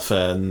are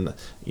often,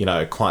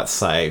 quite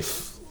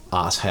safe,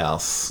 art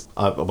house.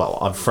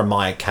 From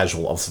my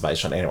casual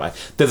observation, anyway.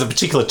 There's a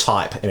particular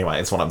type, anyway,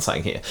 is what I'm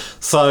saying here.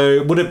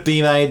 So, would it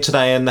be made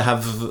today and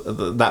have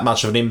that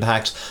much of an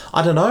impact?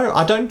 I don't know.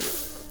 I don't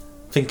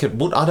think it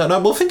would. I don't know.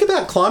 Well, think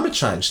about climate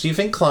change. Do you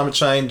think climate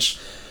change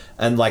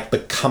and, like, the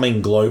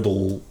coming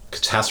global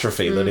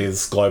catastrophe that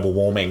is global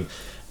warming...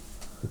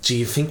 Do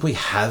you think we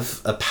have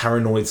a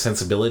paranoid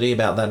sensibility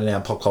about that in our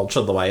pop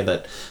culture, the way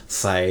that,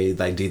 say,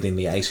 they did in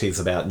the 80s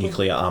about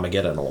nuclear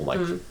Armageddon or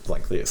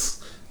like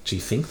this? Do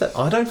you think that?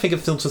 I don't think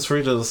it filters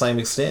through to the same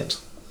extent.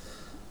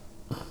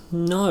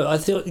 No, I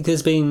feel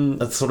there's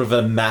been... At sort of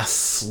a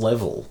mass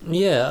level.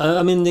 Yeah,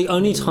 I mean, the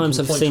only times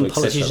I've seen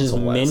politicians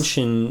always.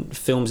 mention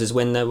films is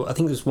when they were... I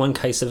think there's one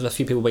case of a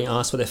few people being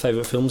asked what their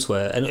favourite films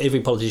were, and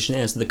every politician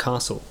answered The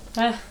Castle.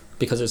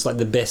 Because it's like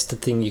the best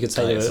thing you could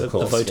say to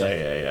a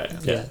voter.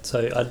 Yeah.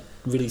 So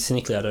really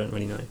cynically, I don't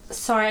really know.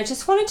 Sorry, I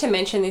just wanted to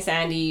mention this,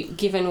 Andy,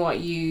 given what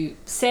you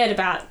said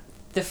about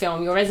the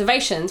film, your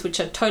reservations, which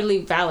are totally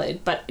valid,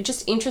 but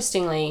just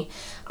interestingly,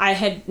 I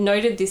had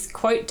noted this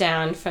quote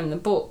down from the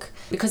book,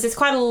 because there's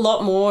quite a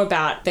lot more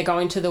about they're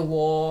going to the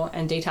war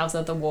and details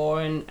of the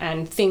war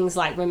and things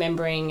like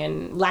remembering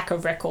and lack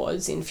of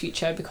records in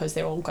future, because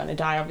they're all going to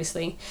die,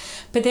 obviously.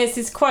 But there's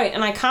this quote,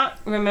 and I can't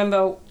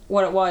remember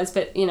what it was,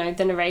 but,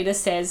 the narrator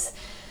says,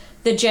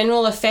 the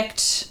general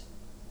effect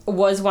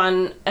was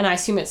one, and I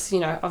assume it's,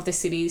 of the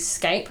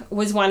cityscape,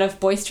 was one of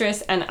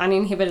boisterous and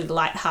uninhibited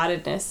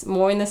lightheartedness,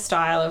 more in the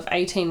style of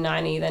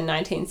 1890 than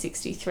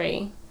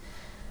 1963.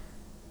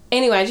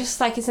 Anyway,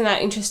 just isn't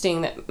that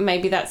interesting that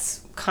maybe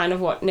that's kind of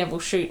what Neville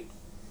Shute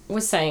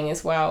was saying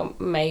as well?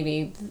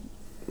 Maybe,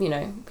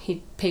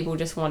 people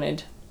just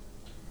wanted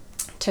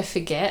to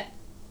forget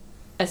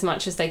as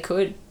much as they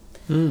could.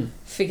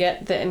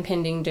 Forget the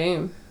impending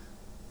doom.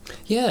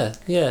 Yeah,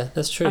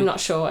 that's true. I'm not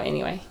sure,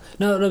 anyway.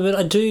 No, but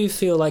I do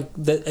feel like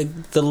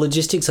the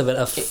logistics of it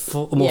are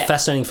more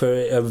fascinating for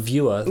a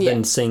viewer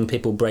than seeing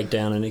people break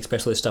down and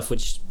express all this stuff,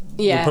 which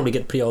will probably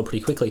get pretty old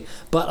pretty quickly.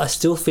 But I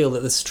still feel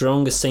that the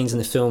strongest scenes in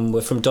the film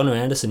were from Donna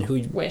Anderson,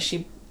 where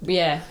she...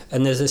 Yeah.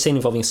 And there's a scene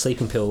involving a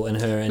sleeping pill and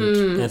her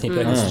and Anthony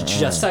Perkins. It's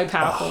just so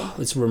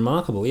powerful. It's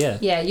remarkable, yeah.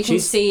 Yeah, you can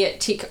see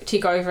it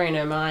tick over in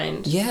her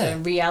mind. Yeah.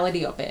 The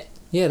reality of it.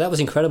 Yeah, that was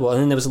incredible. And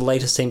then there was a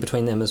later scene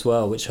between them as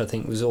well, which I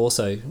think was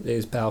also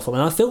powerful.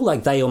 And I feel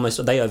like they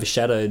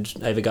overshadowed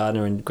Ava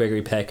Gardner and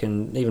Gregory Peck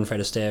and even Fred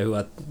Astaire,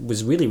 who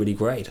was really, really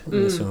great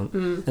in this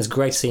film. It's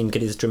great to see him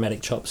get his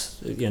dramatic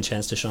chops,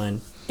 chance to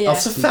shine. Yeah. Oh,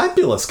 it's a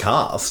fabulous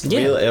cast. Yeah,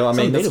 really. I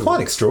mean, it's quite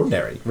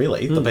extraordinary,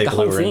 really, the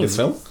people who were in this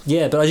film.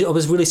 Yeah, but I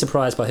was really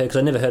surprised by her, because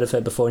I never heard of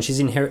her before, and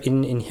she's in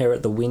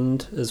Inherit the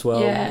Wind as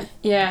well.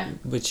 Yeah.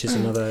 Which is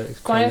another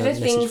one of the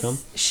message things film.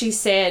 She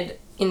said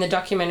in the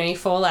documentary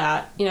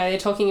Fallout, they're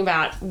talking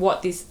about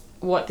what this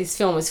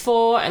film was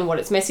for and what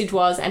its message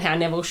was, and how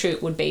Neville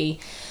Shute would be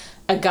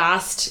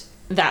aghast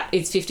that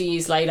it's 50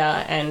 years later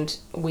and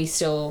we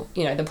still,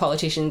 the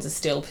politicians are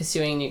still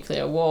pursuing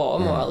nuclear war,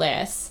 more or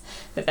less,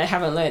 that they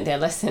haven't learnt their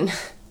lesson.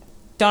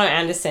 Donna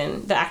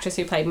Anderson, the actress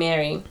who played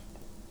Mary,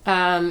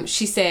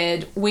 She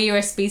said, "We are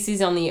a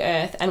species on the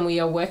earth and we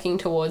are working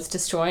towards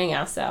destroying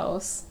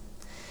ourselves."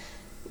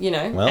 You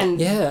know, Well,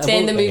 and yeah,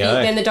 then well, the movie, there you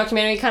go. then the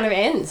documentary kind of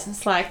ends.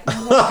 It's like,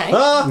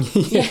 oh,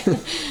 okay,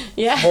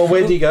 yeah. Well,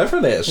 where do you go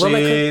from there?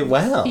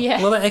 Wow. Yeah.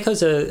 Well, that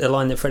echoes a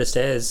line that Fred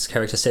Astaire's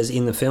character says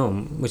in the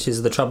film, which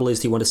is, "The trouble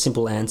is you want a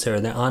simple answer,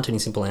 and there aren't any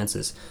simple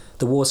answers.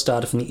 The war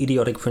started from the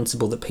idiotic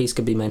principle that peace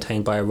could be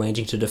maintained by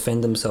arranging to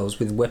defend themselves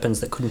with weapons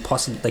that couldn't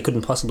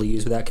possibly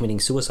use without committing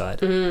suicide."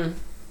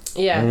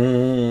 Yeah.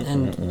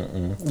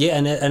 And yeah,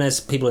 and as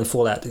people in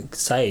Fallout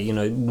say, you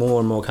know, more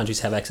and more countries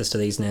have access to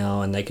these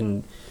now, and they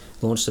can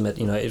launch them at,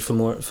 you know,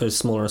 for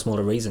smaller and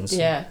smaller reasons.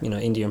 Yeah. You know,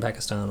 India and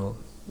Pakistan or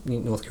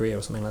North Korea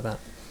or something like that.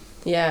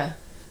 Yeah.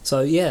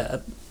 So yeah,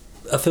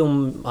 a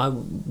film I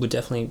would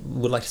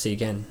like to see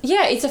again.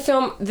 Yeah, it's a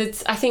film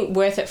that's, I think,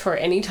 worth it for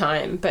any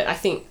time. But I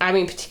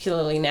mean,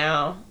 particularly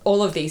now,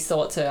 all of these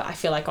thoughts are, I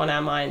feel like, on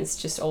our minds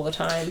just all the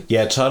time.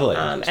 Yeah, totally.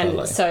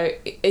 And so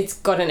it's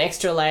got an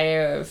extra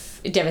layer of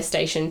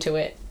devastation to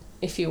it,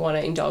 if you want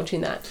to indulge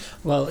in that.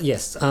 Well,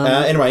 yes.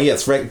 Anyway,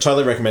 yes,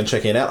 totally recommend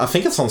checking it out. I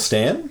think it's on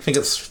Stan. I think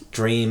it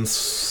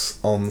streams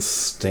on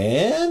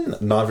Stan.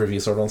 Neither of you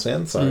saw it on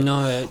Stan, so...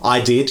 No. I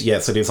did,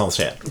 yes, it is on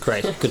Stan.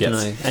 Great, good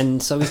Yes. to know.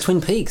 And so is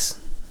Twin Peaks.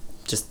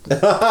 Just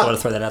thought I'd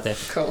throw that out there.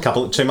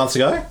 Cool. 2 months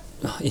ago?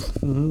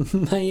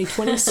 May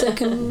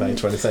 22nd. May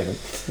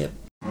 22nd. Yep.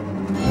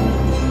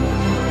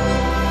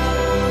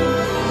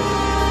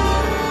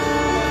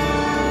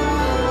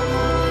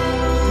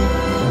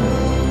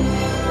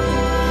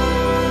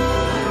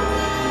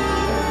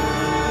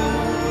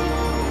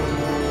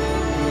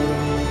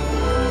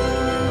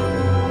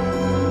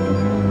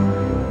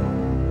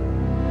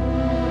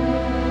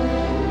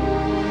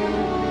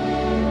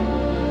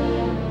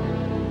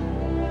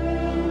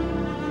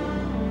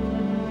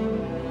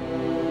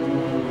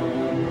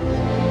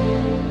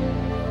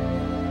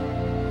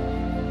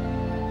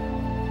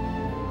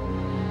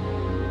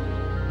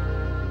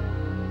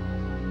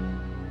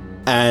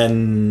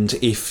 And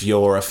if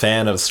you're a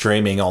fan of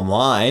streaming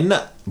online,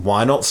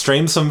 why not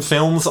stream some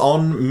films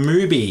on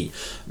Mubi?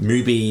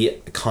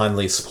 Mubi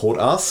kindly support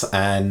us,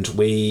 and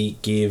we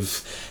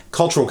give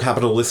Cultural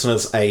Capital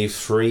listeners a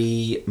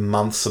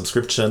 3-month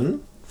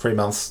subscription,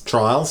 3-month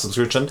trial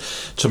subscription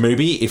to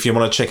Mubi. If you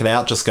want to check it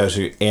out, just go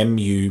to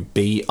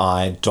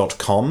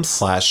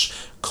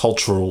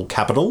mubi.com/cultural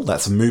capital.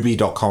 That's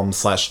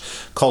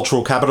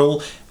mubi.com/cultural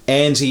capital.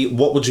 Andy,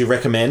 what would you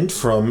recommend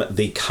from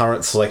the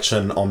current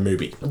selection on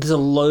Mubi? There's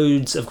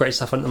loads of great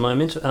stuff on at the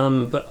moment,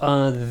 but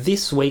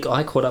this week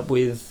I caught up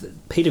with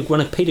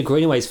one of Peter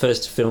Greenaway's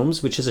first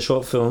films, which is a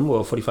short film,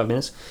 well, 45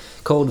 minutes,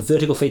 called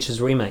Vertical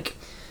Features Remake.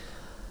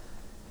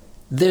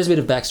 There's a bit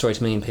of backstory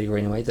to me and Peter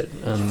Greenaway that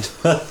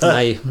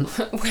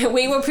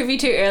we were privy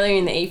to earlier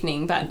in the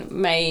evening, but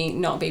may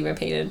not be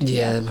repeated.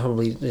 Yeah,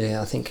 probably.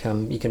 Yeah, I think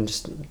you can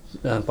just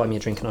buy me a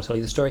drink and I'll tell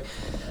you the story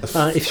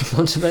if you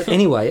want to. But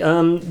anyway,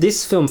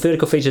 this film,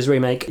 Vertical Features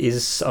Remake,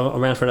 is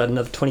around for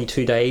another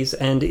 22 days,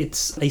 and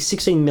it's a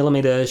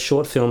 16mm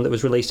short film that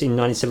was released in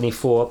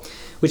 1974,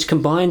 which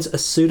combines a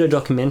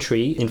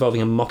pseudo-documentary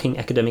involving a mocking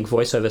academic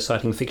voiceover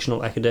citing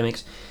fictional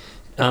academics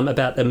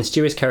about a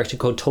mysterious character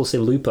called Tulsi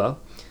Lupa,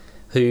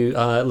 who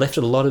left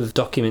a lot of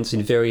documents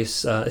in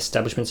various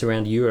establishments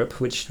around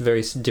Europe, which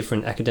various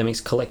different academics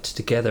collect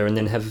together and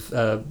then have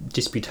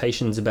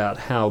disputations about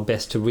how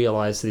best to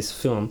realise this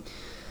film.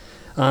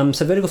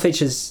 So Vertical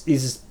Features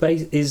is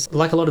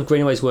like a lot of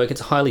Greenaway's work.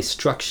 It's highly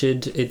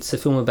structured. It's a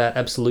film about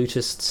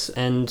absolutists,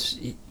 and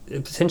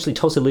essentially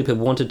Tulsi Lupa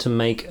wanted to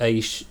make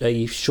a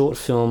short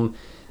film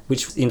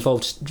which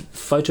involved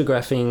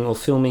photographing or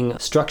filming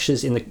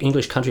structures in the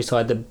English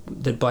countryside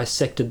that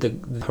bisected the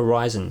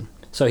horizon.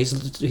 So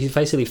he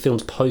basically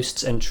filmed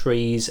posts and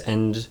trees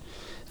and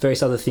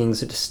various other things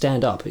that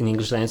stand up in the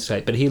English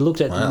landscape. But he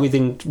looked at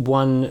within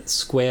one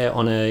square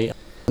on an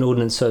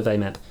Ordnance Survey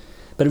map.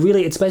 But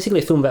really, it's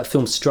basically a film about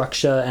film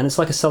structure, and it's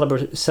like a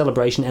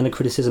celebration and a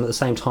criticism at the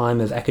same time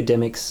of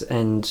academics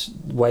and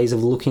ways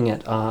of looking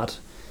at art.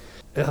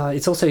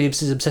 It's also,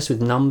 he's obsessed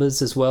with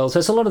numbers as well. So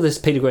it's a lot of this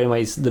Peter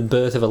Greenaway's, the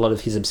birth of a lot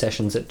of his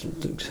obsessions that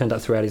turned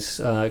up throughout his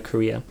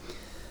career.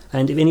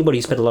 And if anybody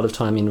who spent a lot of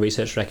time in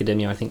research or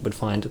academia, I think would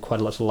find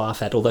quite a lot to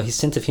laugh at, although his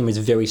sense of humour is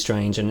very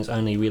strange, and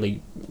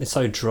it's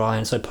so dry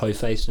and so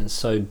po-faced and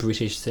so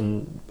British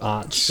and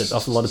arch that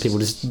a lot of people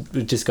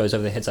it just goes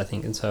over their heads, I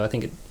think. And so I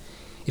think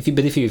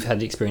if you've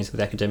had experience with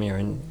academia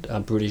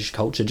and British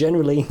culture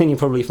generally, then you'll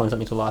probably find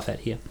something to laugh at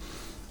here.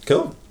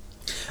 Cool.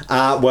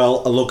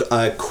 Well, look,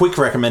 a quick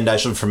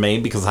recommendation from me,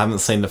 because I haven't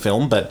seen the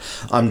film, but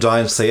I'm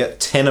dying to see it.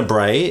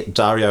 Tenebrae,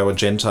 Dario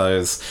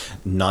Argento's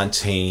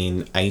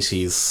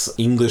 1980s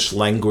English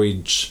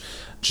language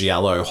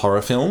giallo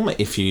horror film.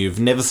 If you've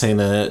never seen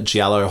a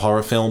giallo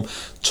horror film,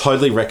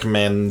 totally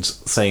recommend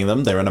seeing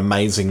them. They're an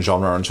amazing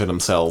genre unto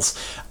themselves.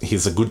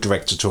 He's a good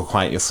director to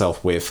acquaint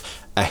yourself with,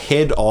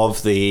 ahead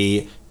of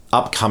the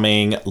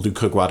upcoming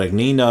Luca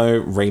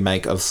Guadagnino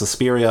remake of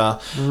Suspiria,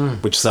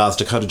 which stars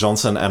Dakota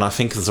Johnson, and I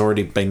think has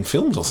already been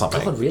filmed or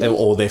something. God, really?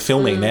 Or they're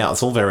filming now.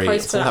 It's all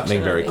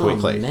happening very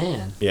quickly. Oh,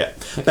 man. Yeah.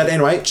 Okay. But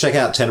anyway, check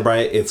out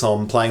Tenebrae. It's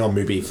playing on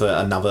Mubi for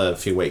another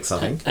few weeks, I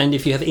think. And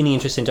if you have any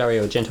interest in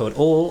Dario Argento at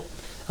all,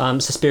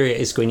 Suspiria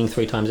is screening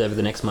 3 times over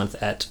the next month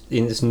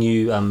in this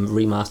new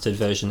remastered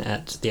version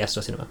at the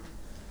Astor Cinema.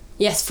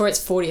 Yes, for its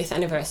 40th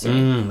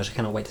anniversary. Which I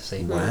cannot wait to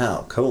see.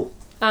 Wow, cool.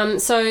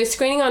 So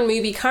screening on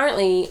Mubi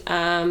currently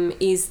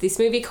is this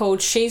movie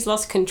called She's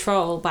Lost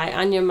Control by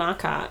Anya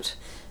Marquardt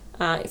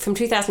from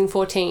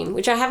 2014,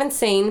 which I haven't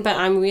seen, but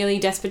I'm really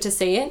desperate to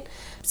see it.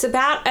 It's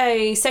about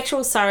a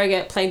sexual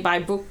surrogate played by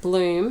Brooke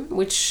Bloom,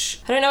 which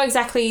I don't know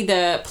exactly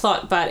the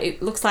plot, but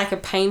it looks like a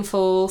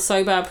painful,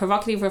 sober,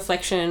 provocative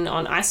reflection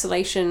on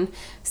isolation,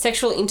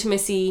 sexual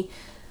intimacy,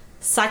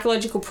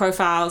 psychological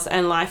profiles,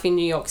 and life in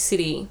New York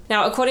City.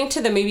 Now, according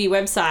to the Mubi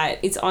website,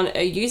 it's on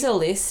a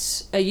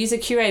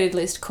user-curated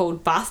list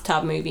called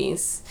Bathtub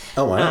Movies.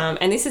 Oh, wow.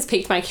 And this has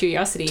piqued my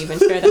curiosity even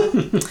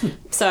further.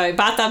 So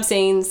bathtub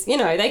scenes,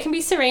 they can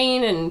be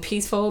serene and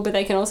peaceful, but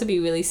they can also be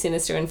really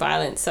sinister and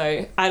violent.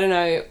 So I don't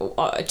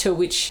know to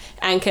which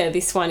anchor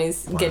this one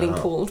is getting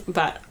pulled,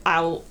 but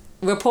I'll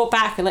report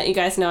back and let you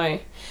guys know.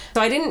 So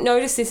I didn't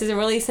notice this as a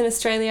release in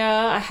Australia.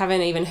 I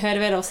haven't even heard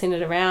of it or seen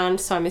it around,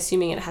 so I'm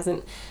assuming it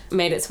hasn't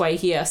made its way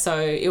here. So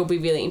it'll be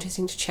really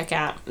interesting to check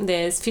out.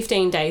 There's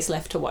 15 days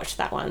left to watch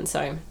that one,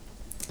 so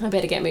I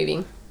better get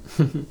moving.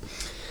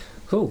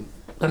 Cool.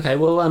 Okay,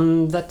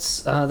 well,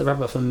 that's the wrap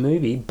up for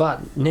Movie.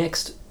 But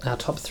next, our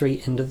top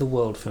 3 end of the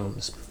world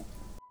films.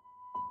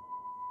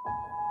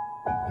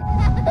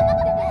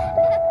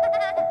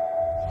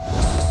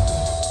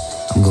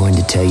 I'm going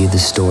to tell you the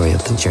story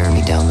of the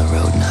journey down the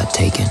road not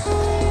taken.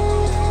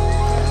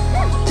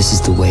 This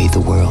is the way the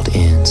world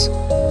ends.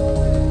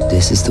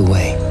 This is the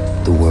way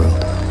the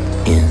world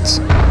ends.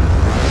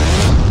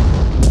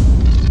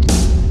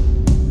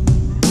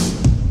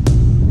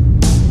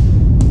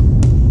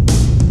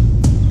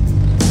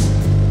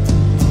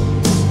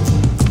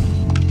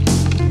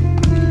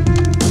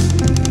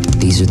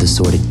 These are the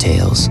sordid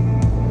tales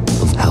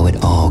of how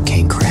it all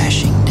came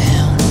crashing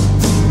down.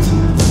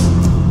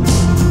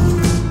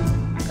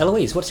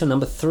 Eloise, what's your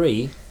number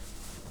 3?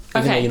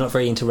 Even though Okay. you're not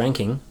very into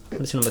ranking,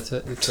 what's your number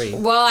 3?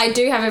 Well, I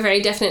do have a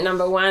very definite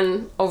number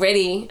 1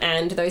 already,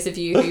 and those of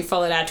you who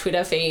followed our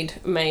Twitter feed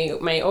may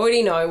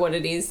already know what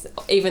it is,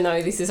 even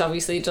though this is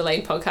obviously a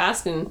delayed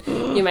podcast, and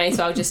you may as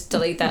well just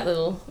delete that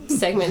little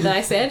segment that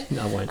I said.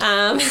 No, I won't.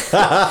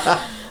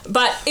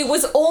 But it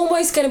was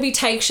almost going to be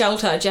Take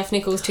Shelter, Jeff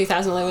Nichols'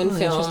 2011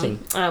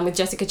 film with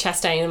Jessica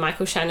Chastain and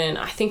Michael Shannon.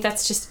 I think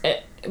that's just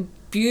a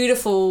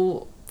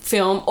beautiful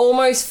film,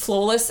 almost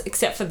flawless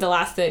except for the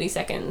last 30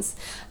 seconds.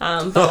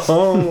 But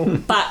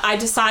I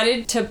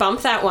decided to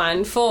bump that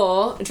one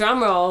for,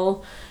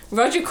 drumroll,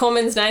 Roger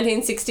Corman's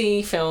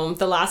 1960 film,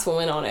 The Last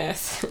Woman on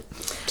Earth.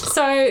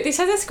 So this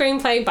has a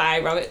screenplay by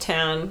Robert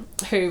Towne,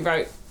 who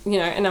wrote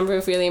a number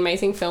of really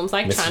amazing films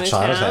like Mr.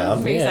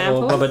 Chinatown, for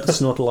example. Or Robert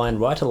Snortline,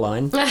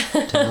 Write-A-Line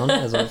Town,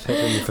 as I've heard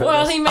him refer to.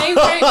 Well, he may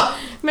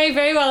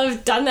very well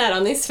have done that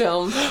on this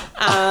film.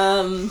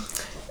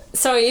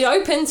 So it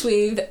opens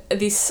with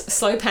this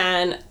slow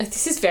pan.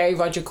 This is very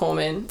Roger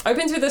Corman.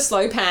 Opens with a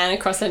slow pan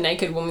across a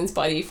naked woman's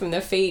body from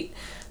the feet,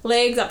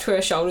 legs up to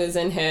her shoulders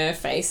and her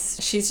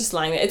face. She's just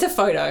lying there. It's a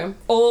photo.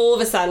 All of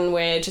a sudden,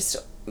 we're just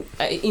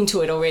into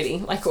it already.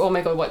 Like, oh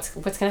my God, what's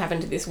going to happen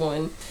to this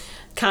woman?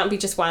 Can't be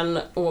just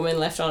one woman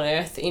left on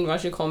Earth in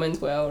Roger Corman's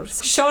world.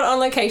 Shot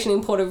on location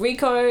in Puerto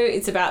Rico.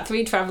 It's about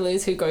 3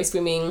 travellers who go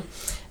swimming,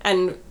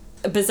 and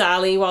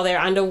bizarrely, while they're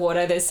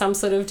underwater, there's some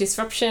sort of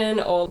disruption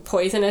or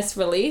poisonous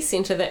release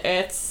into the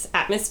Earth's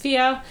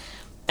atmosphere,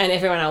 and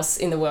everyone else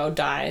in the world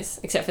dies,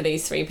 except for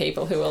these 3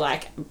 people who were,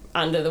 like,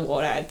 under the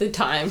water at the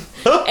time.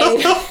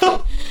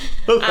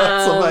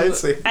 That's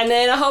amazing. And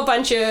then a whole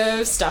bunch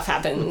of stuff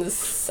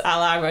happens, a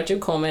la Roger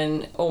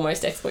Corman,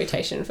 almost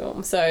exploitation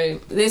film. So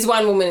there's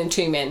 1 woman and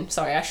 2 men.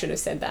 Sorry, I should have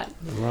said that.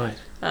 Right.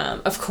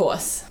 Of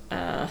course.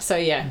 So,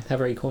 yeah. How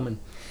very Corman.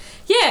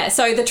 Yeah,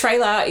 so the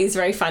trailer is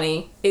very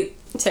funny. It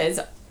says,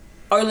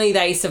 only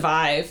they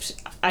survived.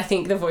 I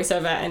think the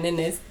voiceover, and then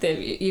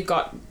you've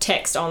got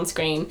text on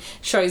screen,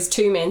 shows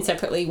 2 men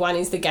separately. One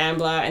is the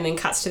gambler, and then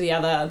cuts to the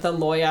other, the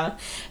lawyer,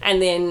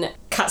 and then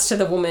cuts to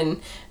the woman,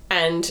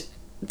 and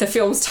the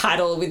film's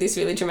title with this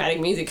really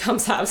dramatic music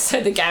comes up. So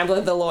the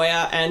gambler, the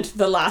lawyer, and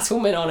the last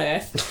woman on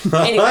Earth.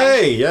 Anyway,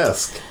 Hey,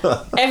 yes.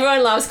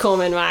 everyone loves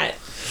Corman, right?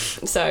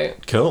 So,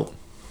 Cool.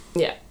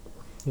 yeah.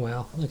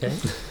 Wow, okay.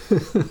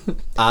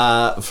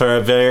 For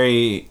a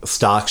very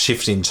stark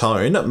shift in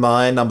tone,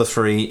 my number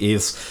 3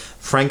 is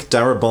Frank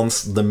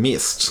Darabont's The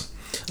Mist.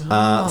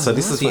 So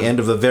this is the end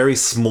of a very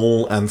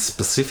small and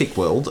specific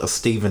world, a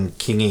Stephen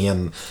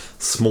Kingian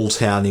small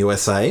town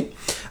USA.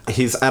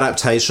 His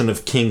adaptation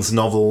of King's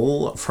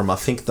novel from, I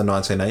think, the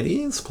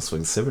 1980s, possibly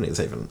the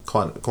 70s even,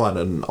 quite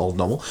an old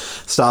novel,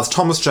 stars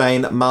Thomas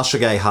Jane, Marcia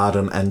Gay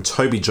Harden and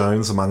Toby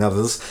Jones, among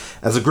others,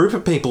 as a group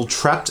of people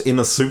trapped in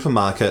a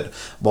supermarket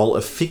while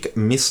a thick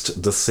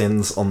mist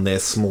descends on their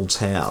small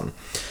town.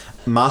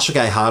 Marcia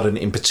Gay Harden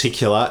in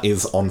particular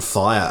is on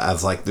fire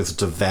as like this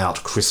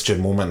devout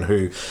Christian woman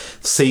who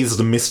sees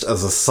the mist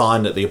as a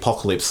sign that the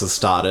apocalypse has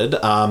started.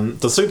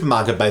 The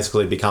supermarket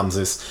basically becomes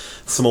this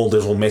small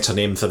little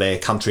metonym for their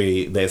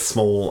country, their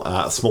small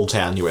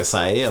town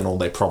USA, and all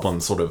their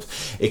problems sort of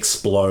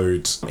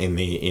explode in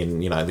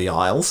the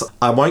aisles.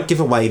 I won't give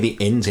away the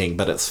ending,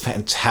 but it's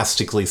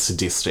fantastically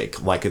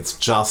sadistic. Like it's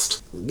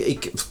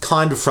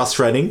kind of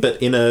frustrating,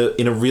 but in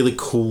a really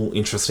cool,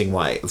 interesting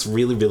way. It's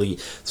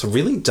a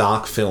really dark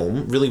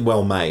film, really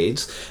well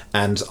made,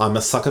 and I'm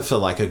a sucker for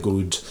like a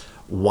good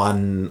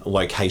one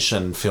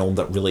location film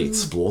that really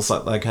explores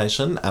that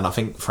location, and I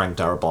think Frank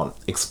Darabont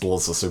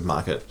explores the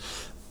supermarket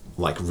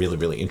like really,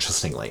 really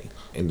interestingly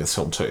in this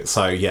film too.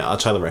 So yeah, I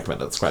totally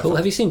recommend it. It's great. Cool. Film.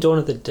 Have you seen Dawn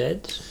of the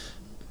Dead?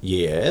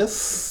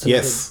 Yes.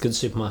 It's a good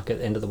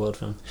supermarket end of the world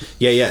film.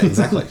 Yeah,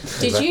 exactly.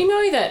 Did you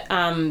know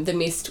that The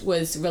Mist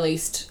was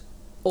released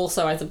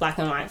also as a black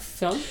and white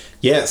film?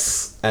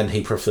 Yes, and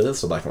he prefers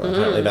the black and white.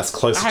 Apparently that's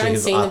close to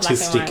his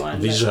artistic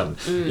vision.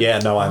 Yeah,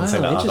 no, I haven't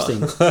seen that either.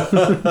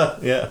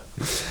 Interesting. Yeah.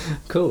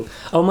 Cool.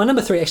 Oh, my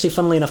number 3 actually,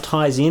 funnily enough,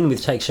 ties in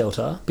with Take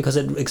Shelter because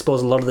it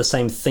explores a lot of the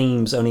same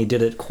themes, only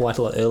did it quite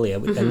a lot earlier.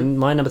 And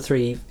my number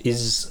 3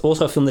 is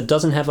also a film that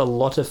doesn't have a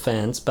lot of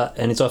fans,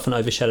 and it's often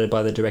overshadowed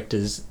by the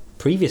director's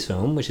previous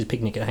film, which is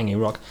Picnic at Hanging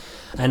Rock.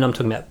 And I'm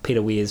talking about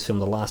Peter Weir's film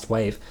The Last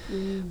Wave,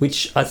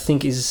 which I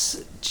think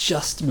is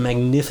just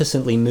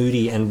magnificently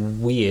moody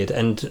and weird,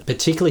 and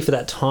particularly for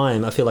that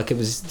time I feel like it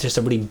was just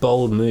a really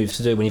bold move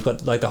to do when you've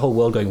got like the whole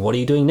world going, what are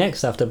you doing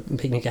next after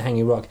Picnic at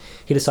Hanging Rock?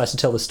 He decides to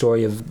tell the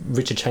story of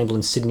Richard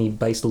Chamberlain,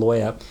 Sydney-based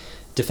lawyer,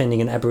 defending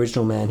an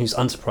Aboriginal man who's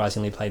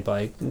unsurprisingly played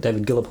by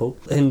David Gillipool,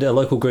 and a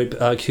local group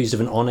accused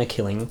of an honour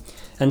killing.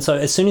 And so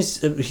as soon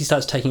as he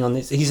starts taking on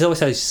this, he's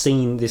also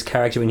seen this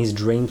character in his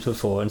dreams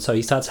before, and so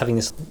he starts having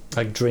this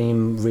like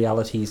dream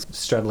realities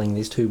straddling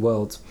these two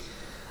worlds.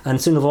 And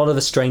soon a lot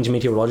of strange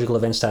meteorological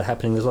events start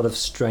happening. There's a lot of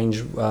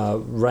strange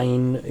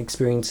rain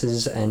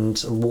experiences,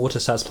 and water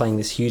starts playing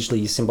this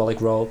hugely symbolic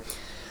role.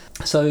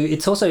 So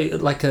it's also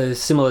like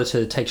similar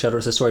to Take Shelter.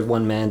 It's a story of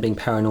one man being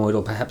paranoid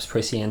or perhaps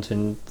prescient,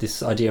 and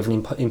this idea of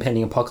an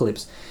impending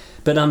apocalypse.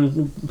 But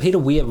Peter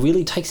Weir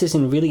really takes this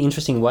in a really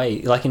interesting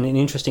way, like in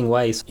interesting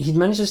ways. He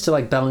manages to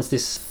like balance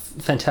this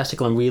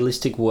fantastical and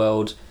realistic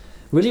world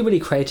really, really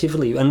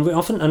creatively, and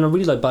often on a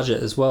really low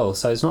budget as well.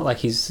 So it's not like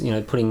he's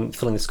filling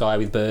the sky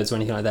with birds or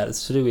anything like that.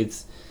 It's to do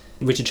with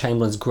Richard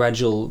Chamberlain's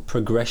gradual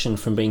progression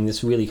from being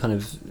this really kind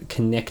of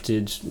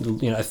connected,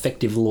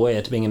 effective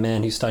lawyer to being a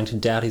man who's starting to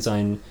doubt his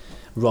own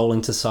role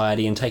in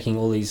society and taking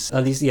all these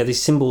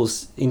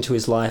symbols into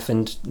his life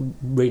and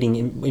reading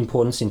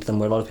importance into them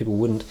where a lot of people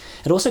wouldn't.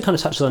 It also kind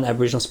of touches on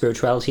Aboriginal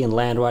spirituality and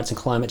land rights and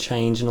climate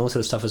change and all that sort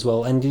of stuff as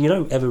well. And you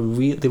don't ever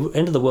the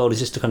end of the world is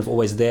just kind of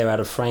always there out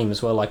of frame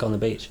as well, like on the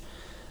beach.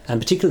 And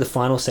particularly the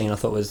final scene I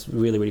thought was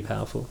really, really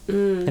powerful.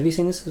 Have you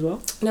seen this as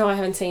well? No, I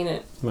haven't seen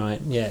it.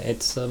 Right, yeah,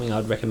 it's something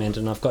I'd recommend,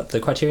 and I've got the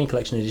Criterion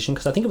Collection edition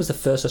because I think it was the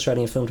first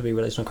Australian film to be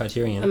released on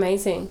Criterion.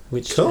 Amazing.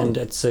 Cool. And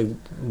it's a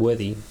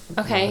worthy.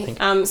 Okay,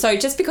 so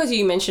just because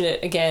you mentioned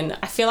it again,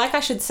 I feel like I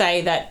should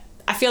say that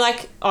I feel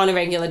like On a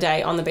Regular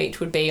Day, On the Beach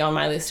would be on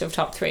my list of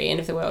top 3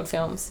 end of the world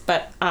films.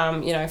 But,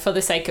 for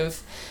the sake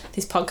of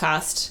this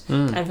podcast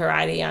and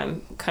variety,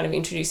 I'm kind of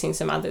introducing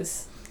some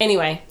others.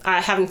 Anyway,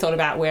 I haven't thought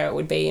about where it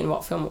would be and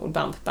what film it would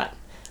bump, but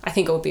I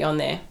think it would be on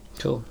there.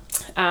 Cool.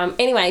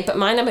 Anyway, but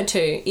my number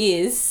 2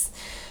 is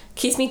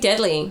Kiss Me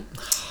Deadly,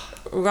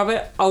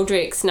 Robert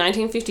Aldrich's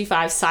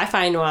 1955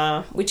 sci-fi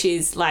noir, which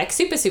is like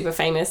super, super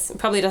famous. It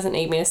probably doesn't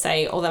need me to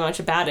say all that much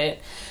about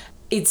it.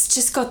 It's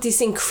just got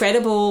this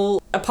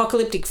incredible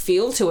apocalyptic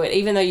feel to it,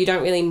 even though you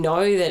don't really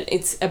know that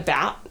it's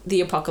about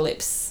the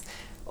apocalypse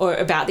or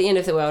about the end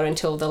of the world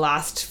until the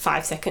last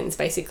 5 seconds,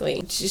 basically.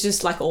 It's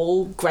just like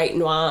all great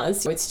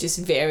noirs. It's just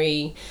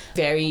very,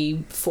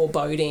 very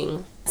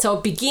foreboding. So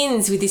it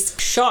begins with this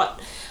shot,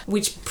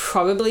 which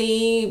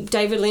probably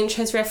David Lynch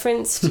has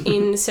referenced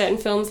in certain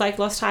films like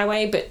Lost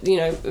Highway, but,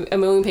 a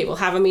million people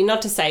have. I mean,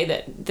 not to say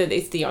that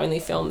it's the only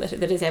film that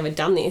has ever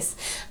done this,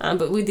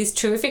 but with this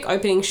terrific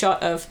opening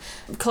shot of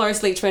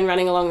Cloris Leachman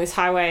running along this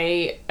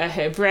highway,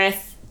 her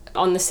breath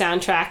on the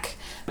soundtrack,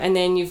 and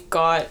then you've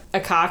got a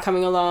car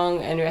coming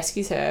along and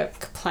rescues her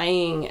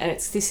playing, and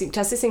it's this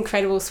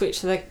incredible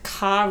switch. The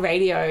car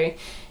radio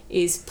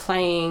is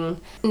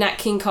playing Nat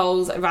King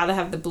Cole's I'd Rather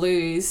Have the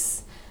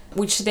Blues,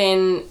 which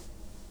then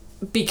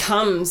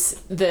becomes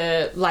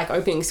the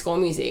opening score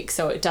music.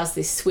 So it does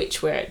this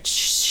switch where it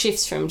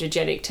shifts from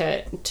diegetic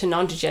to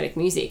non-diegetic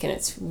music, and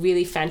it's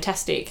really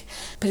fantastic.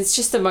 But it's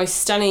just the most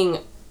stunning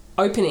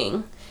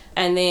opening.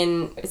 And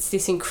then it's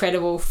this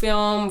incredible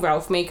film.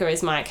 Ralph Meeker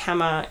as Mike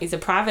Hammer is a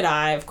private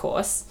eye, of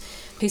course,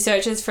 who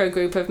searches for a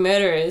group of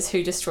murderers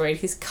who destroyed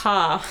his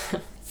car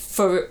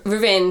for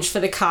revenge for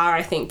the car,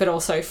 I think, but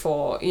also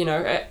for,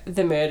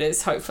 the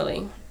murders,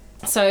 hopefully.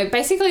 So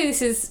basically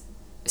this is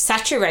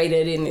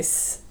saturated in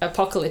this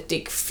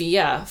apocalyptic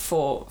fear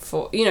for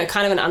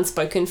kind of an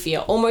unspoken fear,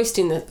 almost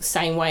in the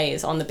same way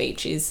as On the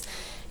Beach is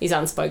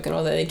unspoken,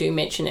 although they do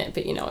mention it,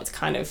 but it's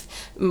kind of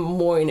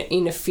more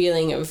in a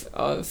feeling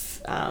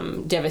of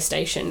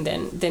devastation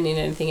than in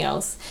anything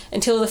else.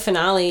 Until the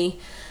finale,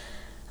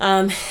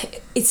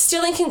 it's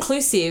still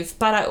inconclusive,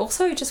 but I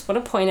also just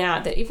want to point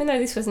out that even though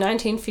this was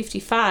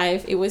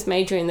 1955, it was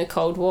made during the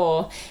Cold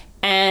War,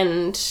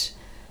 and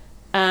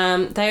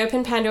they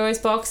opened Pandora's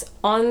box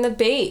on the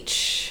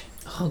beach.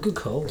 Oh, good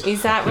call.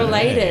 Is that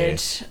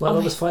related? Well,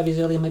 it was 5 years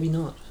earlier, maybe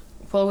not.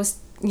 Well,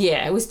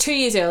 it was 2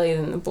 years earlier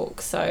than the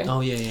book, so... Oh,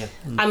 yeah.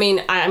 I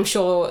mean, I'm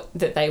sure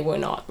that they were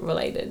not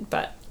related,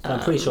 but... I'm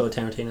pretty sure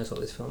Tarantino saw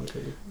this film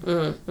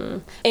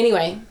too.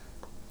 Anyway,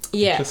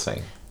 yeah.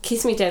 Interesting.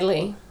 Kiss Me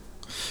Deadly.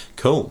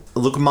 Cool.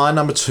 Look, my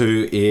number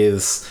 2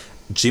 is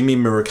Jimmy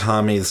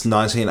Murakami's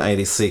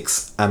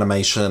 1986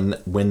 animation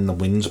When the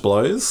Wind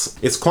Blows.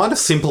 It's quite a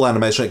simple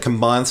animation. It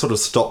combines sort of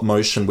stop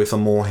motion with a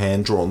more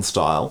hand-drawn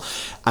style.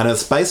 And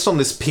it's based on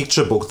this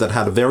picture book that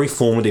had a very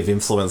formative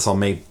influence on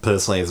me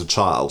personally as a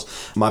child.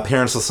 My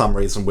parents, for some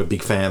reason, were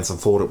big fans and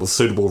thought it was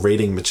suitable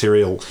reading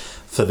material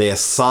for their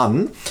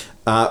son.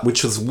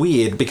 Which was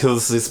weird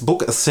because this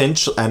book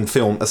and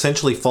film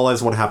essentially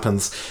follows what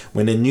happens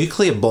when a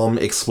nuclear bomb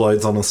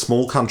explodes on a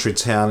small country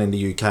town in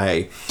the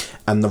UK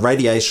and the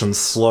radiation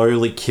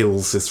slowly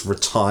kills this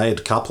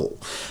retired couple.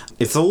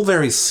 It's all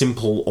very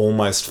simple,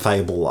 almost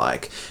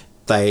fable-like.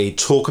 They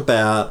talk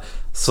about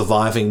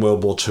surviving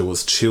World War II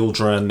as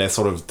children. There's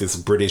sort of this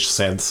British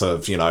sense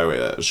of,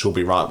 she'll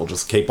be right, we'll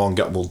just keep on,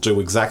 we'll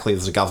do exactly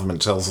as the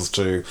government tells us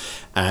to,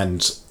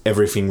 and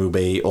everything will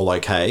be all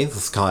okay.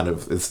 This kind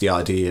of is the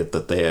idea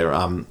that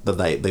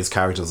these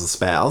characters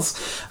espouse.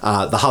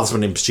 The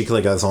husband in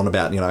particular goes on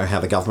about, how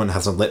the government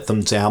hasn't let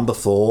them down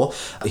before.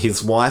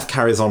 His wife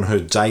carries on her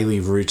daily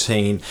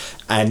routine,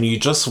 and you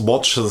just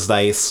watch as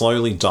they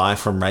slowly die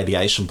from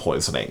radiation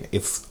poisoning.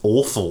 It's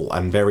awful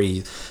and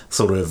very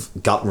sort of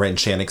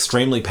gut-wrenching and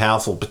extremely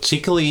powerful,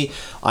 particularly,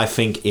 I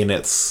think, in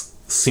its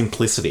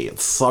simplicity.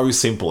 It's so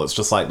simple. It's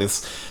just like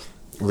this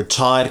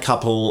retired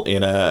couple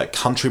in a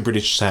country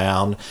British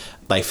town.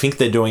 They think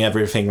they're doing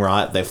everything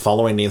right. They're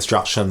following the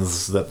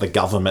instructions that the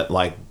government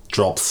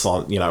drops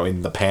on,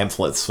 in the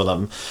pamphlets for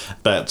them.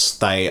 But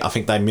I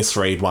think they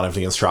misread one of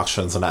the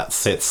instructions, and that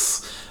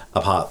sets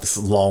apart this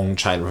long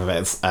chain of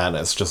events, and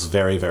it's just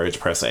very, very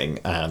depressing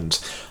and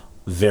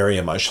very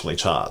emotionally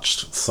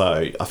charged.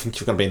 So I think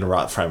you're going to be in the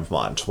right frame of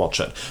mind to watch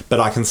it. But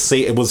I can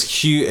see it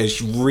was huge.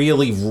 It's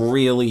really,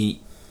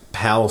 really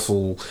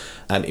powerful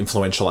and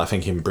influential, I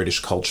think, in British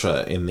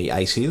culture in the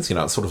 80s.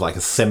 It's sort of like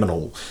a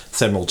seminal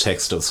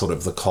text of sort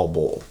of the Cold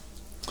War.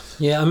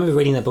 Yeah, I remember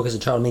reading that book as a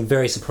child and being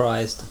very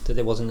surprised that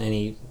there wasn't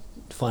any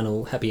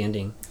final happy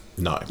ending.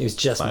 No. It was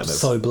just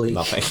so bleak.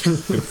 Nothing.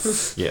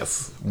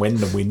 Yes. When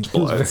the wind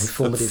blows. It was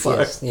very formative,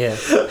 yes. Yeah.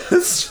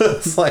 It's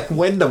just like,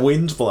 when the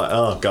wind blows.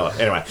 Oh, God.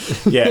 Anyway.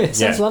 Yeah. It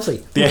sounds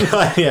lovely.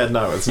 Yeah,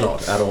 no, it's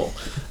not at all.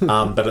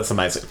 But it's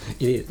amazing.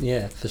 It is,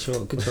 yeah, for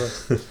sure. Good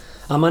choice.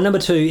 My number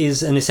 2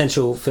 is an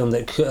essential film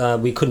that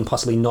we couldn't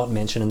possibly not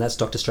mention, and that's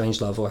Dr.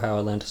 Strangelove, or How I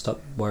Learned to Stop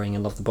Worrying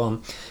and Love the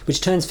Bomb, which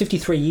turns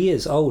 53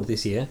 years old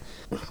this year.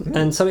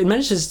 And so it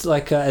manages,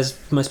 as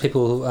most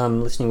people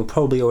listening will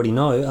probably already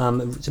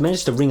know, it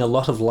manages to wring a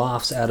lot of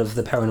laughs out of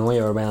the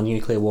paranoia around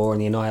nuclear war and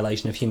the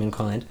annihilation of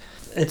humankind.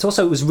 It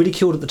was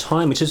ridiculed at the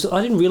time, which is,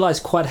 I didn't realise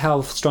quite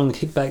how strong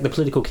the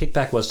political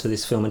kickback was to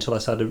this film until I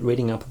started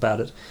reading up about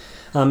it.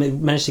 It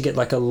managed to get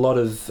a lot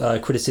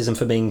of criticism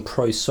for being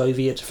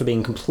pro-Soviet, for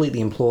being completely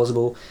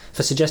implausible,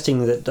 for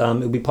suggesting that it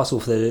would be possible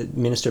for the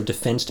Minister of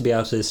Defence to be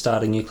able to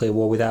start a nuclear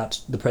war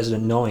without the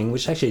President knowing,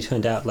 which actually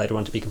turned out later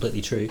on to be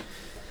completely true.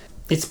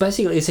 It's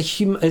basically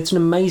it's an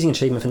amazing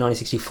achievement for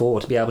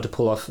 1964 to be able to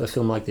pull off a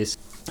film like this.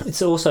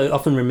 It's also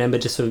often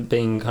remembered just for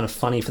being kind of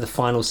funny for the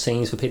final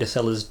scenes, for Peter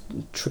Sellers'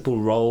 triple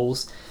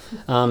roles,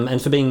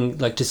 and for being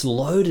just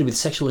loaded with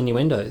sexual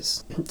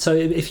innuendos. So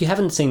if you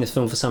haven't seen this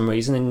film for some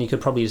reason, then you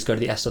could probably just go to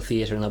the Astor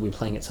Theatre and they'll be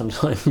playing it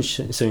sometime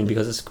soon,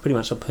 because it's pretty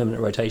much a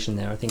permanent rotation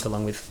there, I think,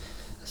 along with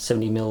a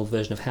 70mm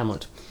version of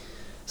Hamlet.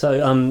 So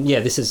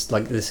this is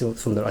this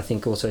film that I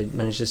think also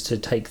manages to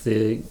take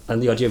the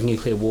idea of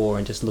nuclear war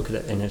and just look at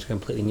it in a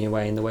completely new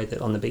way, in the way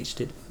that On the Beach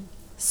did.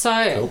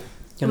 So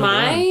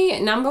my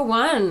number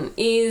 1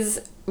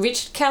 is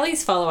Richard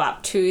Kelly's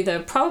follow-up to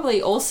the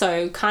probably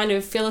also kind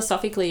of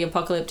philosophically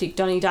apocalyptic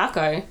Donnie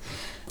Darko,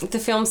 the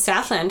film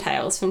Southland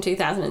Tales from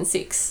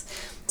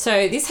 2006.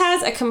 So this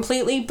has a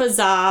completely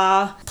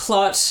bizarre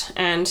plot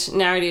and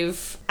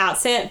narrative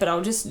outset, but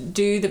I'll just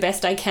do the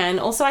best I can.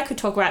 Also, I could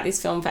talk about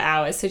this film for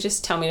hours, so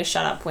just tell me to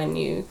shut up when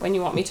you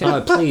want me to.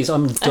 Oh, please,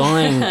 I'm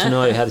dying to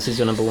know how this is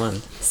your number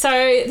 1. So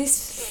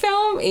this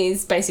film film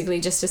is basically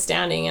just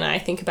astounding, and I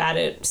think about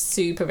it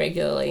super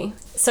regularly.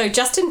 So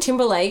Justin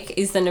Timberlake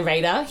is the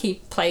narrator. He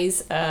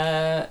plays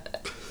a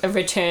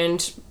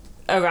returned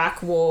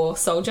Iraq War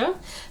soldier.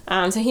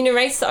 So he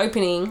narrates the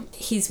opening.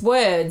 His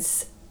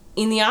words: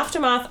 "In the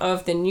aftermath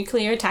of the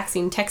nuclear attacks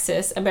in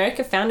Texas,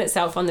 America found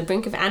itself on the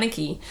brink of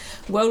anarchy.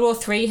 World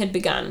War III had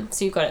begun."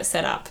 So you've got it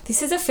set up.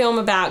 This is a film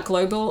about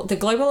the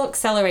global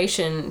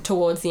acceleration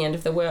towards the end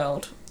of the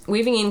world,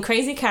 weaving in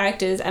crazy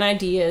characters and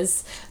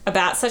ideas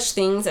about such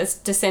things as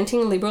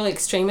dissenting liberal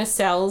extremist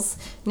cells,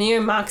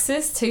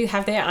 neo-Marxists who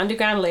have their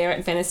underground lair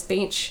at Venice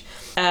Beach,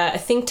 a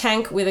think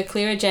tank with a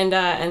clear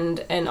agenda,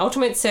 and an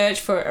ultimate search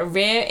for a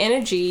rare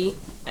energy,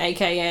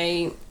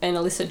 aka an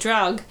illicit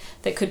drug,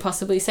 that could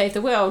possibly save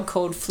the world,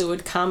 called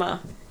fluid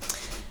karma.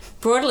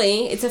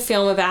 Broadly, it's a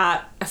film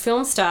about a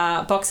film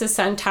star, boxer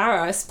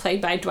Santaros, played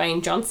by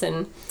Dwayne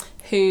Johnson,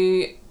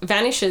 who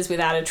vanishes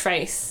without a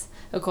trace,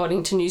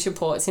 according to news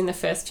reports, in the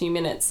first few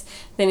minutes,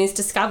 then is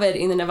discovered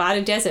in the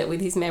Nevada desert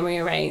with his memory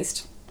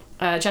erased.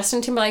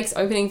 Justin Timberlake's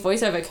opening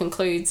voiceover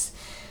concludes,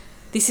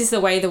 "This is the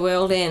way the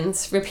world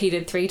ends,"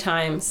 repeated 3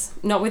 times,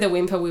 not with a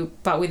whimper,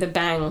 but with a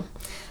bang.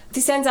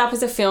 This ends up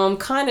as a film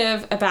kind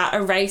of about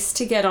a race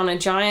to get on a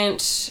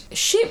giant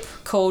ship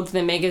called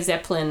the Mega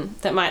Zeppelin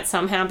that might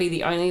somehow be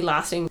the only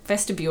lasting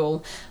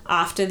vestibule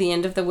after the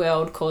end of the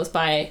world caused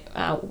by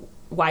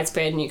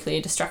widespread nuclear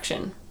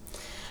destruction.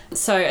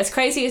 So as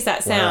crazy as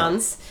that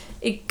sounds,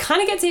 it kind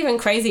of gets even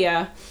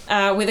crazier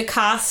with a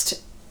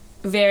cast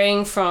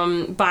varying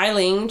from Bai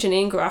Ling,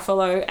 Janine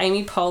Garofalo,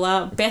 Amy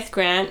Poehler, Beth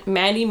Grant,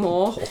 Mandy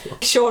Moore,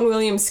 Sean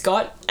William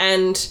Scott,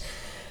 and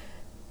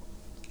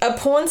a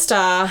porn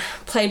star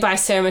played by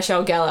Sarah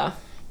Michelle Gellar.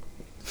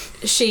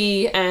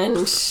 She and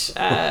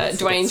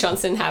Dwayne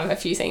Johnson have a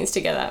few scenes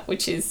together,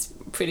 which is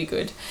pretty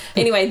good.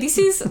 Anyway, this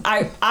is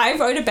I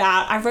wrote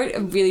a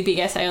really big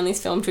essay on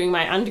this film during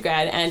my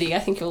undergrad. Andy, I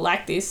think you'll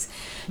like this,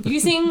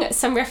 using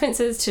some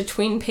references to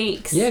Twin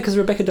Peaks. Yeah, because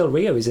Rebecca Del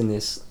Rio is in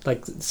this,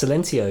 like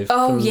Silencio.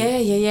 Oh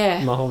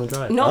yeah. Mulholland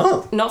Drive.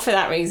 Not for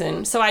that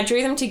reason. So I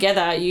drew them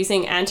together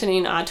using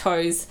Antonin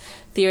Artaud's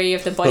theory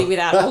of the body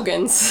without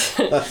organs.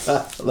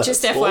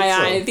 Just FYI,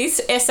 awesome.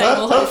 This essay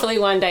will hopefully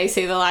one day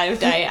see the light of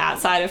day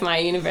outside of my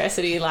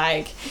university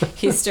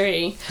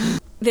history.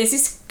 There's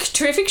this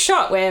terrific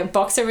shot where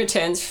Boxer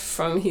returns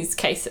from his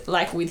case,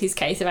 with his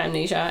case of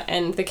amnesia,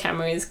 and the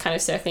camera is kind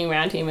of circling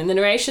around him, and the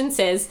narration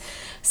says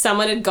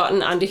someone had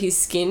gotten under his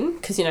skin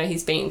because,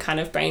 he's been kind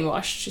of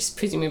brainwashed, just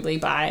presumably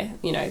by,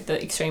 the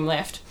extreme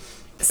left.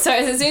 So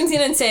as it zooms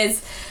in and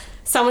says,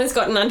 someone has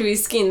gotten under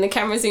his skin, the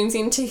camera zooms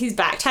into his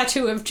back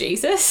tattoo of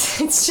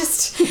Jesus.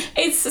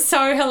 It's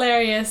so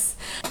hilarious.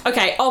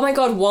 Okay, oh my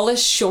God,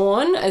 Wallace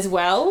Shawn as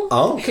well.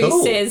 Oh, cool.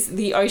 Who says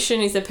the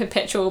ocean is a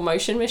perpetual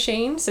motion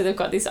machine. So they've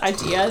got this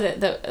idea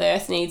that the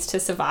Earth needs to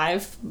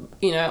survive,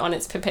 on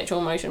its perpetual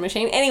motion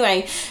machine.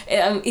 Anyway,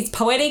 it's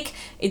poetic,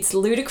 it's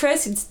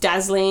ludicrous, it's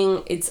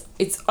dazzling, it's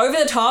over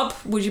the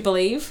top, would you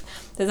believe?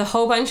 There's a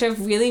whole bunch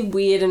of really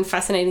weird and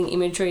fascinating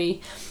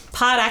imagery.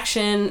 Part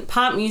action,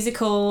 part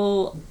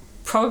musical.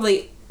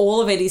 Probably all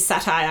of it is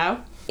satire.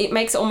 It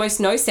makes almost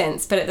no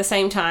sense, but at the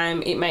same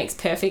time, it makes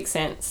perfect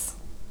sense.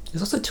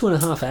 It's also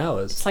 2.5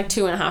 hours. It's like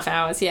 2.5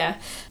 hours, yeah.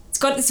 It's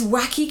got this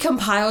wacky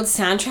compiled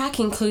soundtrack,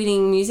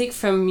 including music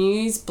from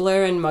Muse,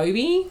 Blur and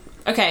Moby.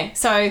 Okay,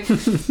 so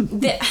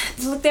there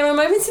are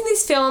moments in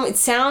this film, it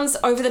sounds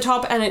over the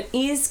top, and it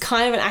is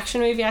kind of an action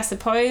movie, I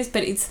suppose,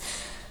 but it's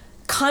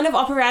kind of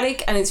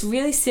operatic and it's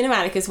really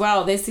cinematic as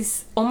well. There's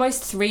this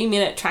almost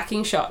 3-minute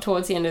tracking shot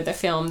towards the end of the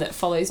film that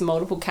follows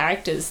multiple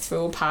characters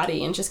through a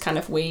party and just kind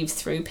of weaves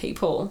through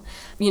people.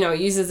 It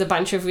uses a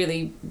bunch of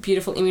really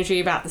beautiful imagery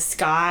about the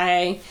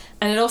sky,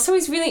 and it also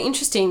is really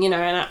interesting, and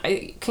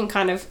I can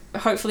kind of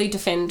hopefully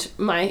defend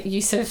my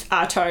use of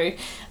Artaud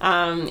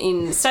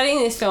in studying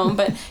this film,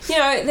 but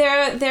there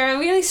are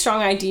really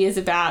strong ideas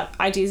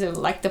of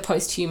like the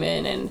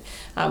post-human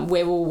and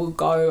where we'll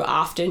go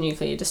after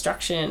nuclear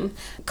destruction,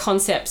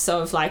 concepts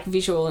of like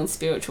visual and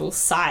spiritual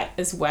sight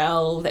as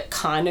well that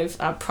kind of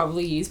are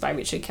probably used by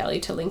Richard Kelly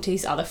to link to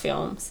his other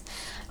films.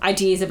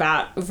 Ideas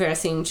about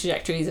reversing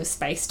trajectories of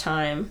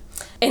space-time.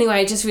 Anyway,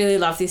 I just really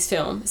love this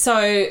film.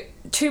 So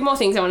 2 more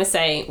things I want to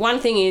say. One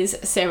thing is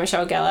Sarah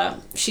Michelle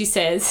Gellar. She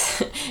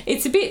says,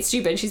 it's a bit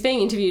stupid. She's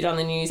being interviewed on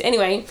the news.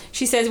 Anyway,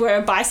 she says we're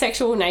a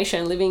bisexual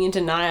nation living in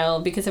denial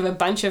because of a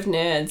bunch of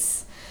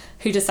nerds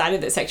who decided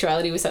that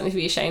sexuality was something to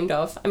be ashamed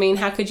of. I mean,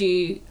 how could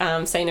you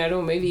say no to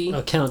a movie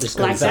I cannot just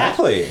like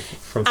exactly. that?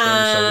 From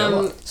Sarah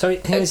Michelle Gellar. So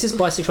is this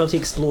bisexuality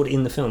explored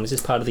in the film? Is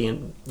this part of the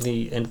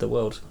end of the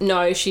world?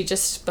 No, she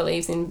just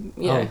believes in,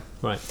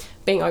 right.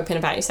 being open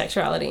about your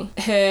sexuality.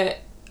 And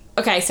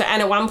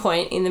at one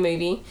point in the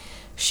movie,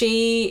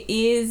 she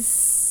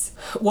is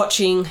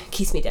watching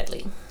Kiss Me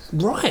Deadly.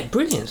 Right,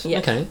 brilliant. Yeah.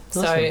 Okay.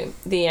 So awesome.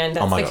 the end,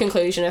 that's the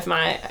conclusion of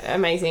my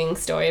amazing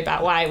story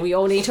about why we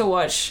all need to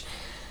watch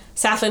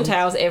Southland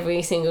Tales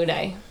every single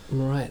day.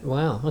 Right,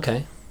 wow,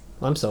 okay.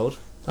 I'm sold.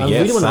 I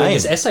really want to read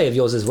this essay of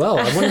yours as well.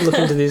 I want to look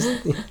into this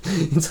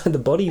inside the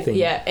body thing.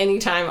 Yeah,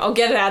 anytime. I'll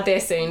get it out there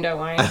soon, don't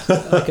worry.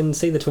 I can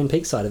see the Twin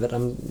Peaks side of it.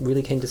 I'm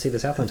really keen to see the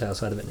Southland Tale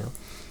side of it now.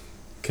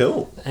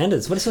 Cool.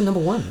 Anders, what is your number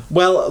one?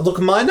 Well, look,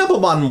 my number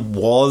one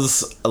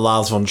was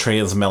Lars von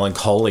Trier's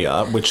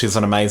Melancholia, which is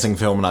an amazing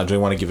film, and I do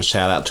want to give a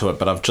shout out to it,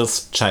 but I've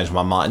just changed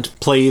my mind.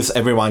 Please,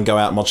 everyone, go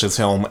out and watch this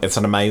film. It's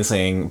an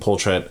amazing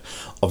portrait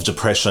of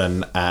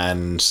depression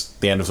and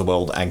the end of the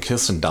world, and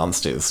Kirsten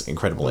Dunst is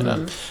incredible in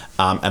it.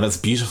 And it's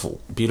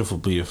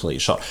beautifully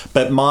shot.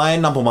 But my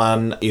number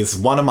one is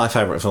one of my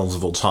favourite films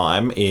of all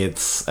time.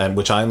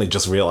 Which I only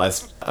just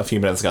realised a few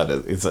minutes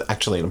ago is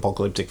actually an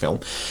apocalyptic film.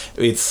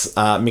 It's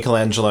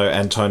Michelangelo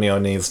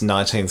Antonioni's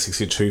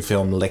 1962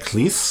 film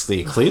L'Eclisse,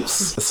 The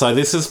Eclipse. So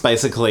this is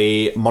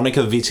basically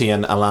Monica Vitti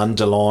and Alain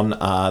Delon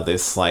are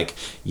this like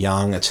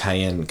young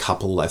Italian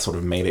couple. They sort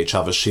of meet each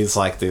other. She's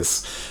like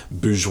this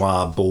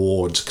bourgeois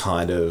bored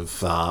kind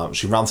of.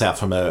 She runs out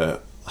from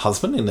her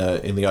husband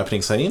in the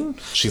opening scene.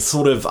 She's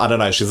sort of, I don't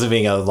know, she's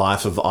living a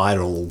life of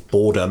idle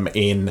boredom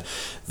in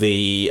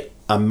the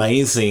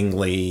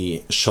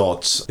amazingly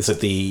shot, is it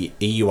the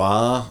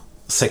EUR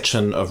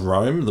section of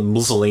Rome, the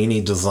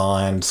Mussolini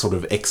designed sort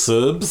of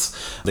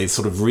exurbs, these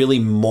sort of really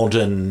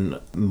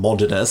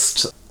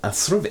modernist,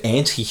 sort of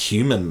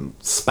anti-human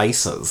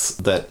spaces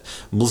that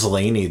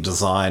Mussolini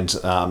designed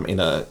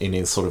in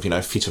his sort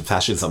of, fit of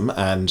fascism,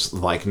 and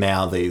like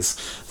now these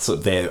sort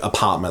of their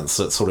apartments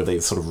that sort of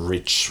these sort of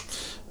rich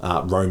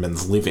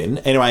Romans live in.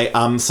 Anyway,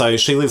 so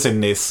she lives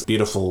in this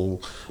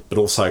beautiful but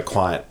also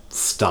quite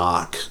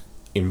stark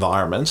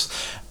environment,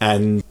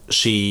 and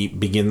she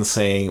begins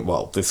seeing,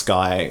 this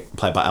guy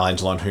played by Alain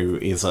Delon, who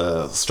is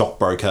a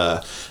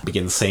stockbroker,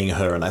 begins seeing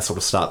her, and they sort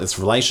of start this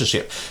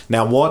relationship.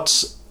 Now,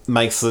 what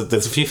makes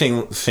there's a few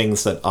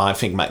things that I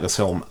think make this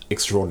film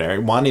extraordinary.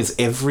 One is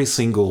every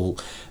single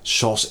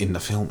shot in the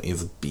film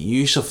is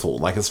beautiful.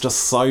 Like, it's just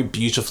so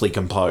beautifully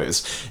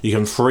composed. You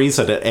can freeze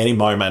it at any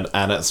moment,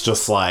 and it's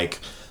just like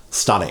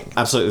stunning,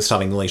 absolutely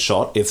stunningly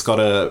shot. It's got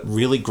a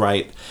really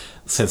great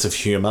sense of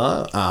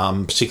humour,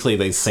 particularly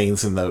these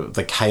scenes in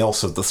the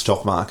chaos of the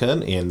stock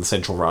market in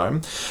central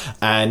Rome,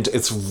 and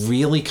it's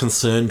really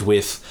concerned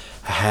with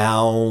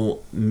how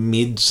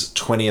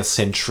mid-20th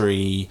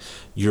century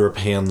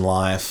European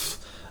life,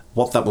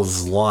 what that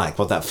was like,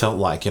 what that felt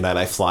like.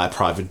 They fly a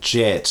private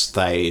jet,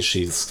 they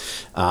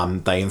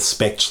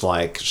inspect,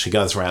 like, she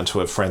goes around to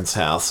her friend's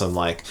house and,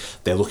 like,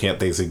 they're looking at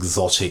these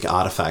exotic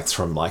artifacts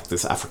from, like,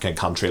 this African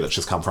country that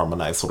she's come from,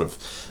 and they're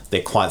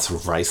quite sort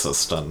of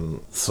racist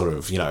and sort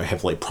of,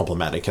 heavily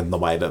problematic in the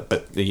way that,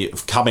 but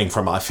coming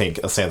from, I think,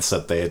 a sense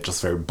that they're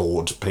just very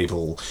bored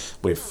people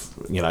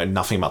with,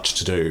 nothing much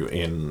to do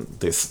in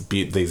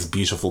these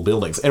beautiful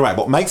buildings. Anyway,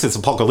 what makes this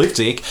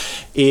apocalyptic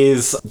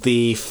is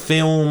the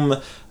film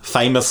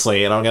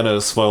famously, and I'm going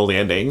to spoil the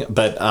ending,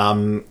 but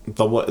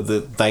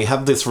they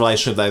have this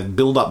relationship, they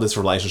build up this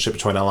relationship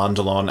between Alain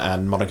Delon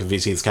and Monica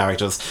Vitti's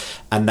characters,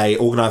 and they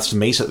organise to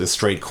meet at this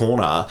street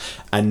corner,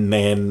 and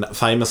then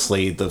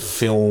famously the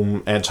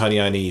film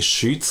Antonioni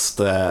shoots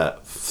the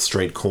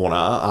street corner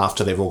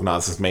after they've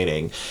organised this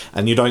meeting,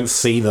 and you don't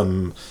see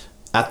them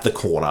at the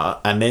corner,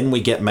 and then we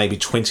get maybe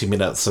 20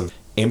 minutes of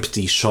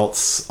empty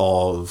shots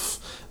of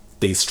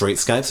these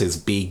streetscapes, these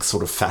big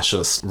sort of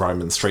fascist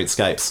Roman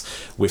streetscapes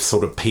with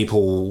sort of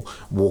people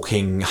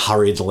walking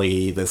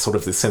hurriedly. There's sort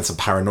of this sense of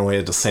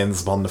paranoia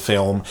descends upon the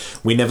film.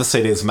 We never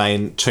see these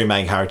two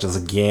main characters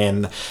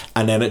again,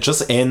 and then it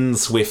just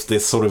ends with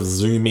this sort of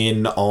zoom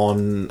in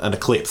on an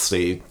eclipse,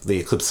 the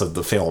eclipse of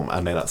the film,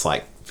 and then it's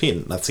like,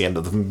 Finn, that's the end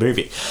of the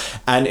movie.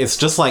 And it's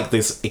just like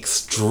this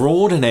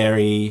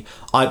extraordinary...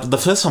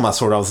 the first time I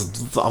saw it,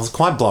 I was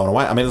quite blown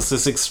away. I mean, it's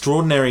this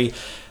extraordinary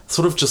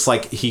sort of just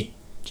like he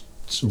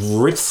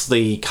rips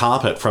the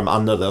carpet from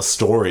under the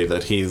story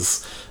that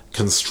he's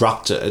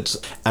constructed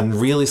and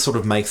really sort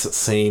of makes it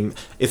seem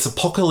it's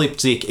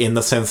apocalyptic in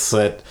the sense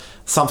that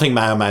something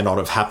may or may not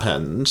have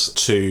happened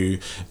to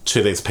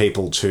these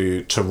people,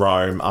 to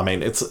Rome. I mean,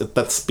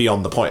 that's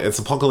beyond the point. It's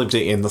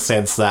apocalyptic in the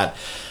sense that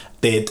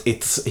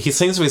he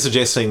seems to be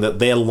suggesting that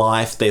their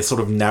life, their sort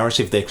of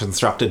narrative they're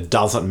constructed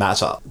doesn't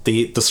matter.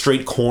 The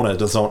street corner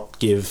does not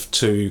give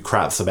two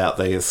craps about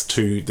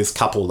this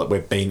couple that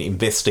we've been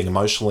investing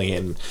emotionally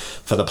in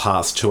for the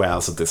past 2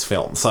 hours of this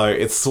film. So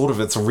it's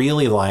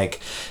really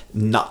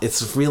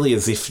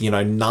as if,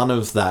 none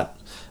of that,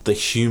 the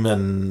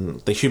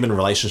human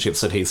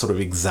relationships that he sort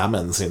of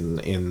examines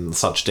in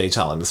such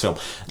detail in this film,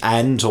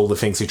 and all the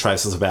things he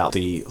traces about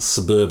the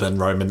suburban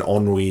Roman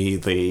ennui,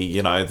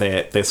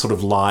 their sort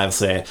of lives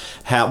there,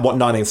 what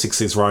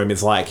 1960s Rome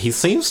is like. He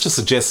seems to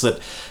suggest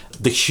that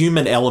the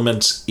human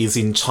element is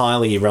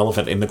entirely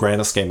irrelevant in the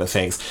grander scheme of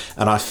things,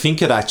 and I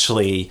think it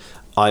actually...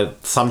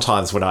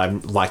 sometimes when I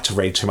like to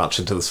read too much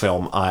into this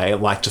film, I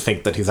like to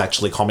think that he's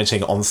actually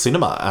commenting on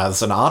cinema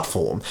as an art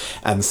form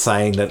and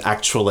saying that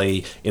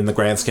actually, in the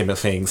grand scheme of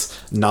things,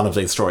 none of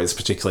these stories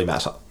particularly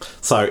matter.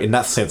 So in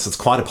that sense, it's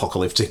quite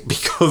apocalyptic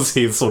because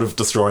he's sort of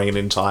destroying an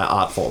entire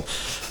art form.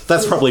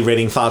 That's probably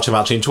reading far too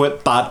much into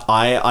it, but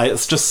I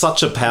it's just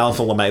such a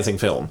powerful, amazing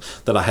film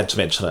that I had to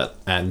mention it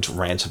and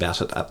rant about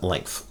it at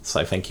length.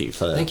 So thank you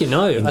for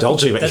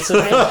indulging me. That's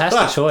a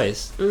fantastic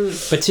choice.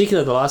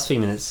 Particularly the last few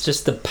minutes,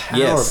 just the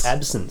power of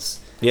absence.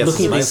 Yes,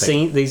 looking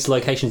at these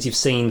locations you've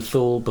seen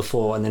full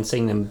before and then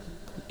seeing them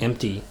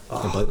empty.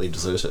 Completely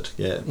deserted,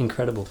 yeah.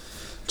 Incredible.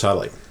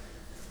 Totally.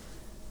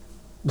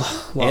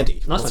 Well, Andy,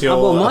 nice what's one.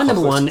 your My hot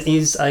number list? one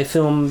is a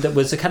film that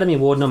was Academy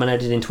Award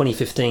nominated in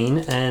 2015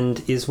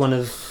 and is one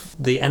of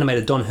the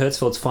animator Don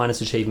Hertzfeldt's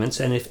finest achievements.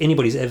 And if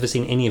anybody's ever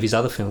seen any of his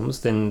other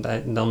films, then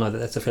they'll know that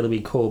that's a fairly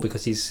big call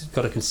because he's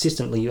got a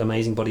consistently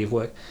amazing body of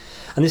work.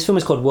 And this film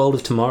is called World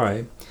of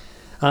Tomorrow.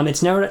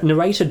 It's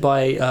narrated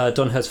by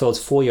Don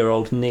Hertzfeldt's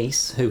 4-year-old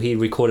niece, who he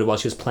recorded while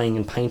she was playing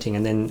and painting,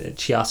 and then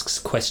she asks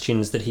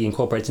questions that he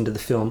incorporates into the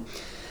film.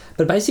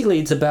 But basically,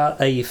 it's about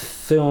a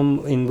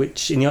film in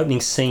which, in the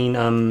opening scene,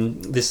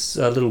 this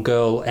little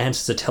girl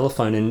answers a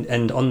telephone,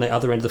 and on the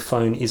other end of the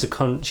phone is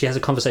she has a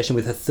conversation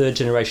with a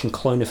third-generation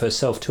clone of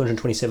herself,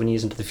 227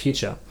 years into the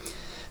future.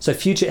 So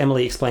future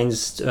Emily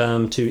explains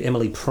to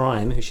Emily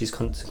Prime, who she's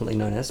consequently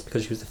known as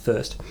because she was the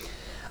first,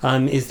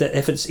 is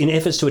that in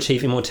efforts to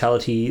achieve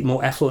immortality,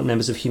 more affluent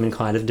members of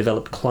humankind have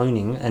developed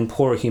cloning, and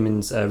poorer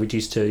humans are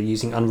reduced to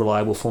using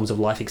unreliable forms of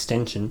life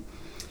extension.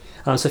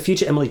 So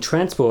future Emily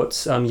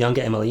transports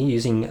younger Emily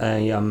using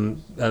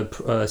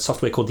a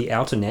software called the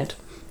Outer Net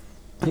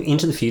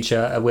into the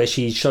future, where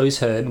she shows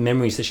her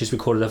memories that she's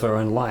recorded of her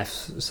own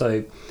life.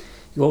 So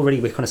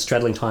already we're kind of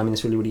straddling time in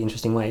this really, really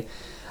interesting way.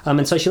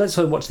 And so she lets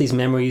her watch these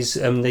memories.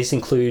 These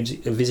include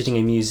visiting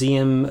a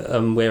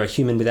museum where a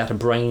human without a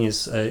brain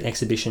is an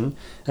exhibition,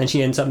 and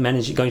she ends up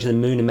going to the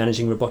moon and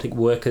managing robotic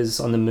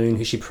workers on the moon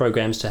who she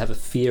programs to have a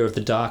fear of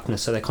the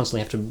darkness, so they constantly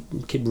have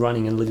to keep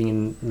running and living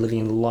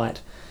in the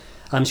light.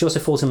 She also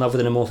falls in love with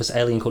an amorphous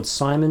alien called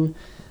Simon,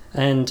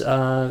 and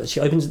she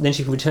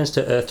returns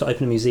to Earth to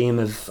open a museum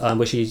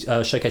where she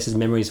showcases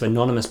memories of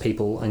anonymous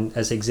people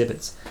as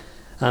exhibits.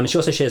 She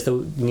also shares the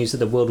news that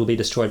the world will be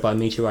destroyed by a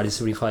meteorite in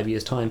 75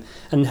 years' time.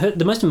 And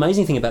the most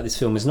amazing thing about this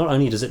film is not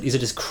only is it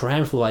just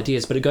crammed full of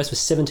ideas, but it goes for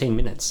 17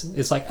 minutes.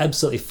 It's like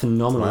absolutely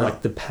phenomenal, Wow.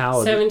 like the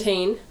power.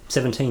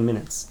 17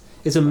 minutes.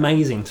 It's an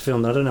amazing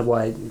film. I don't know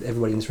why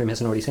everybody in this room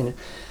hasn't already seen it.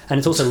 And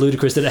it's also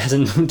ludicrous that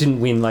it didn't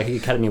win like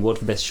Academy Award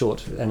for Best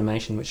Short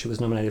Animation, which it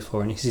was nominated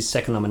for, and it's his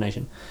second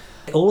nomination.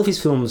 All of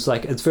his films,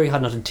 like, it's very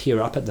hard not to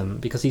tear up at them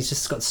because he's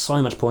just got so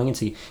much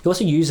poignancy. He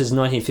also uses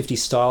 1950s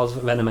styles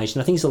of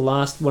animation. I think he's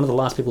one of the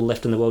last people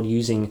left in the world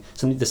using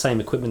the same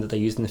equipment that they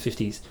used in the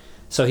 50s.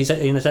 So his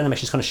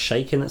animation is kind of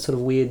shaken in that sort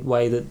of weird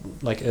way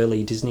that like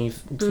early Disney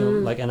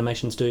film like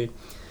animations do.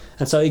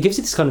 And so it gives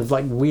you this kind of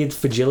like weird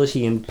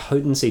fragility and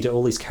potency to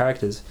all these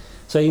characters.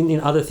 So in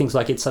other things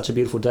like It's Such a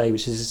Beautiful Day,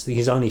 which is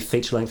his only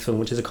feature-length film,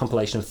 which is a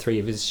compilation of 3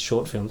 of his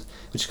short films,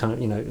 which kind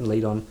of,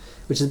 lead on,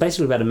 which is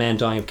basically about a man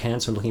dying of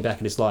cancer and looking back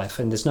at his life.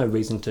 And there's no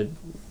reason to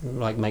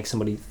like make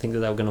somebody think that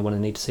they were going to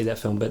need to see that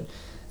film. But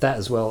that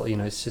as well,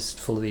 it's just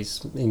full of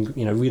these,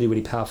 really,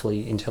 really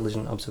powerfully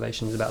intelligent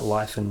observations about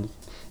life and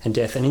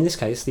death. And in this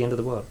case, the end of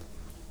the world.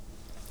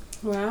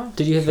 Wow.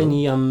 Did you have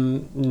any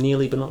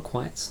nearly but not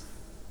quites?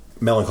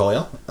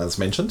 Melancholia, as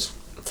mentioned.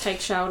 Take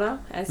Shelter,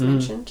 as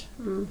mentioned.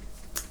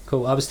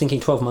 Cool. I was thinking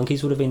 12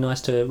 Monkeys would have been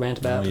nice to rant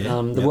about. Oh,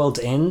 yeah. The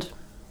World's End.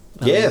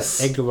 Yes.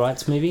 Edgar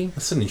Wright's movie.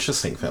 That's an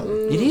interesting film.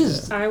 It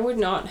is. I would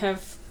not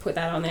have put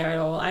that on there at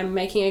all. I'm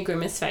making a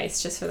grimace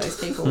face just for those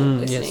people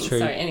listening. Yes, true.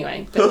 So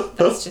anyway, but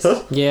that's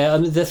just... Yeah,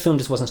 the film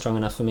just wasn't strong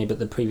enough for me, but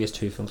the previous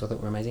 2 films I thought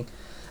were amazing.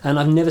 And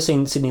I've never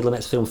seen Sidney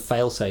Lumet's film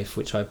Failsafe,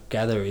 which I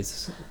gather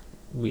is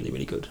really,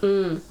 really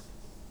good.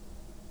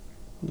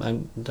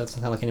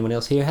 Doesn't sound like anyone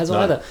else here has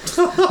either.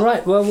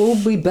 Right, well,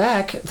 we'll be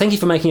back. Thank you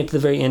for making it to the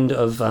very end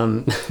of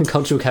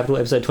Cultural Capital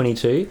episode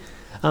 22.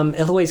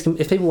 Eloise,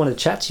 if people want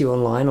to chat to you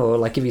online or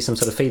like give you some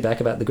sort of feedback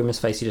about the grimace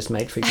face you just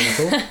made, for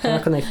example,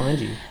 how can they find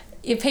you?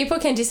 If people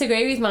can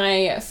disagree with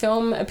my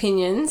film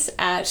opinions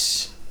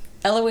at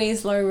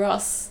Eloise Lowe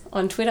Ross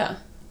on Twitter.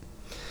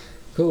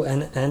 Cool,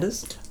 and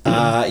Anders?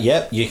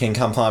 Yep, you can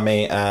come find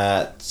me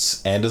at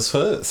Anders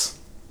Furs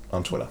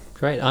on Twitter.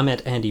 Great, I'm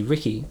at Andy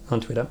Ricky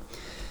on Twitter.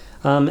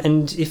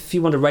 And if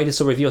you want to rate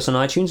us or review us on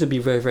iTunes, we'd be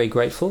very, very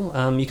grateful.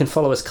 You can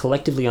follow us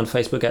collectively on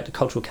Facebook at the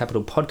Cultural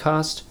Capital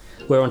Podcast.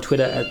 We're on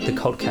Twitter at the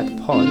Cult Cap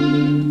Pod.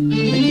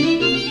 Thank you.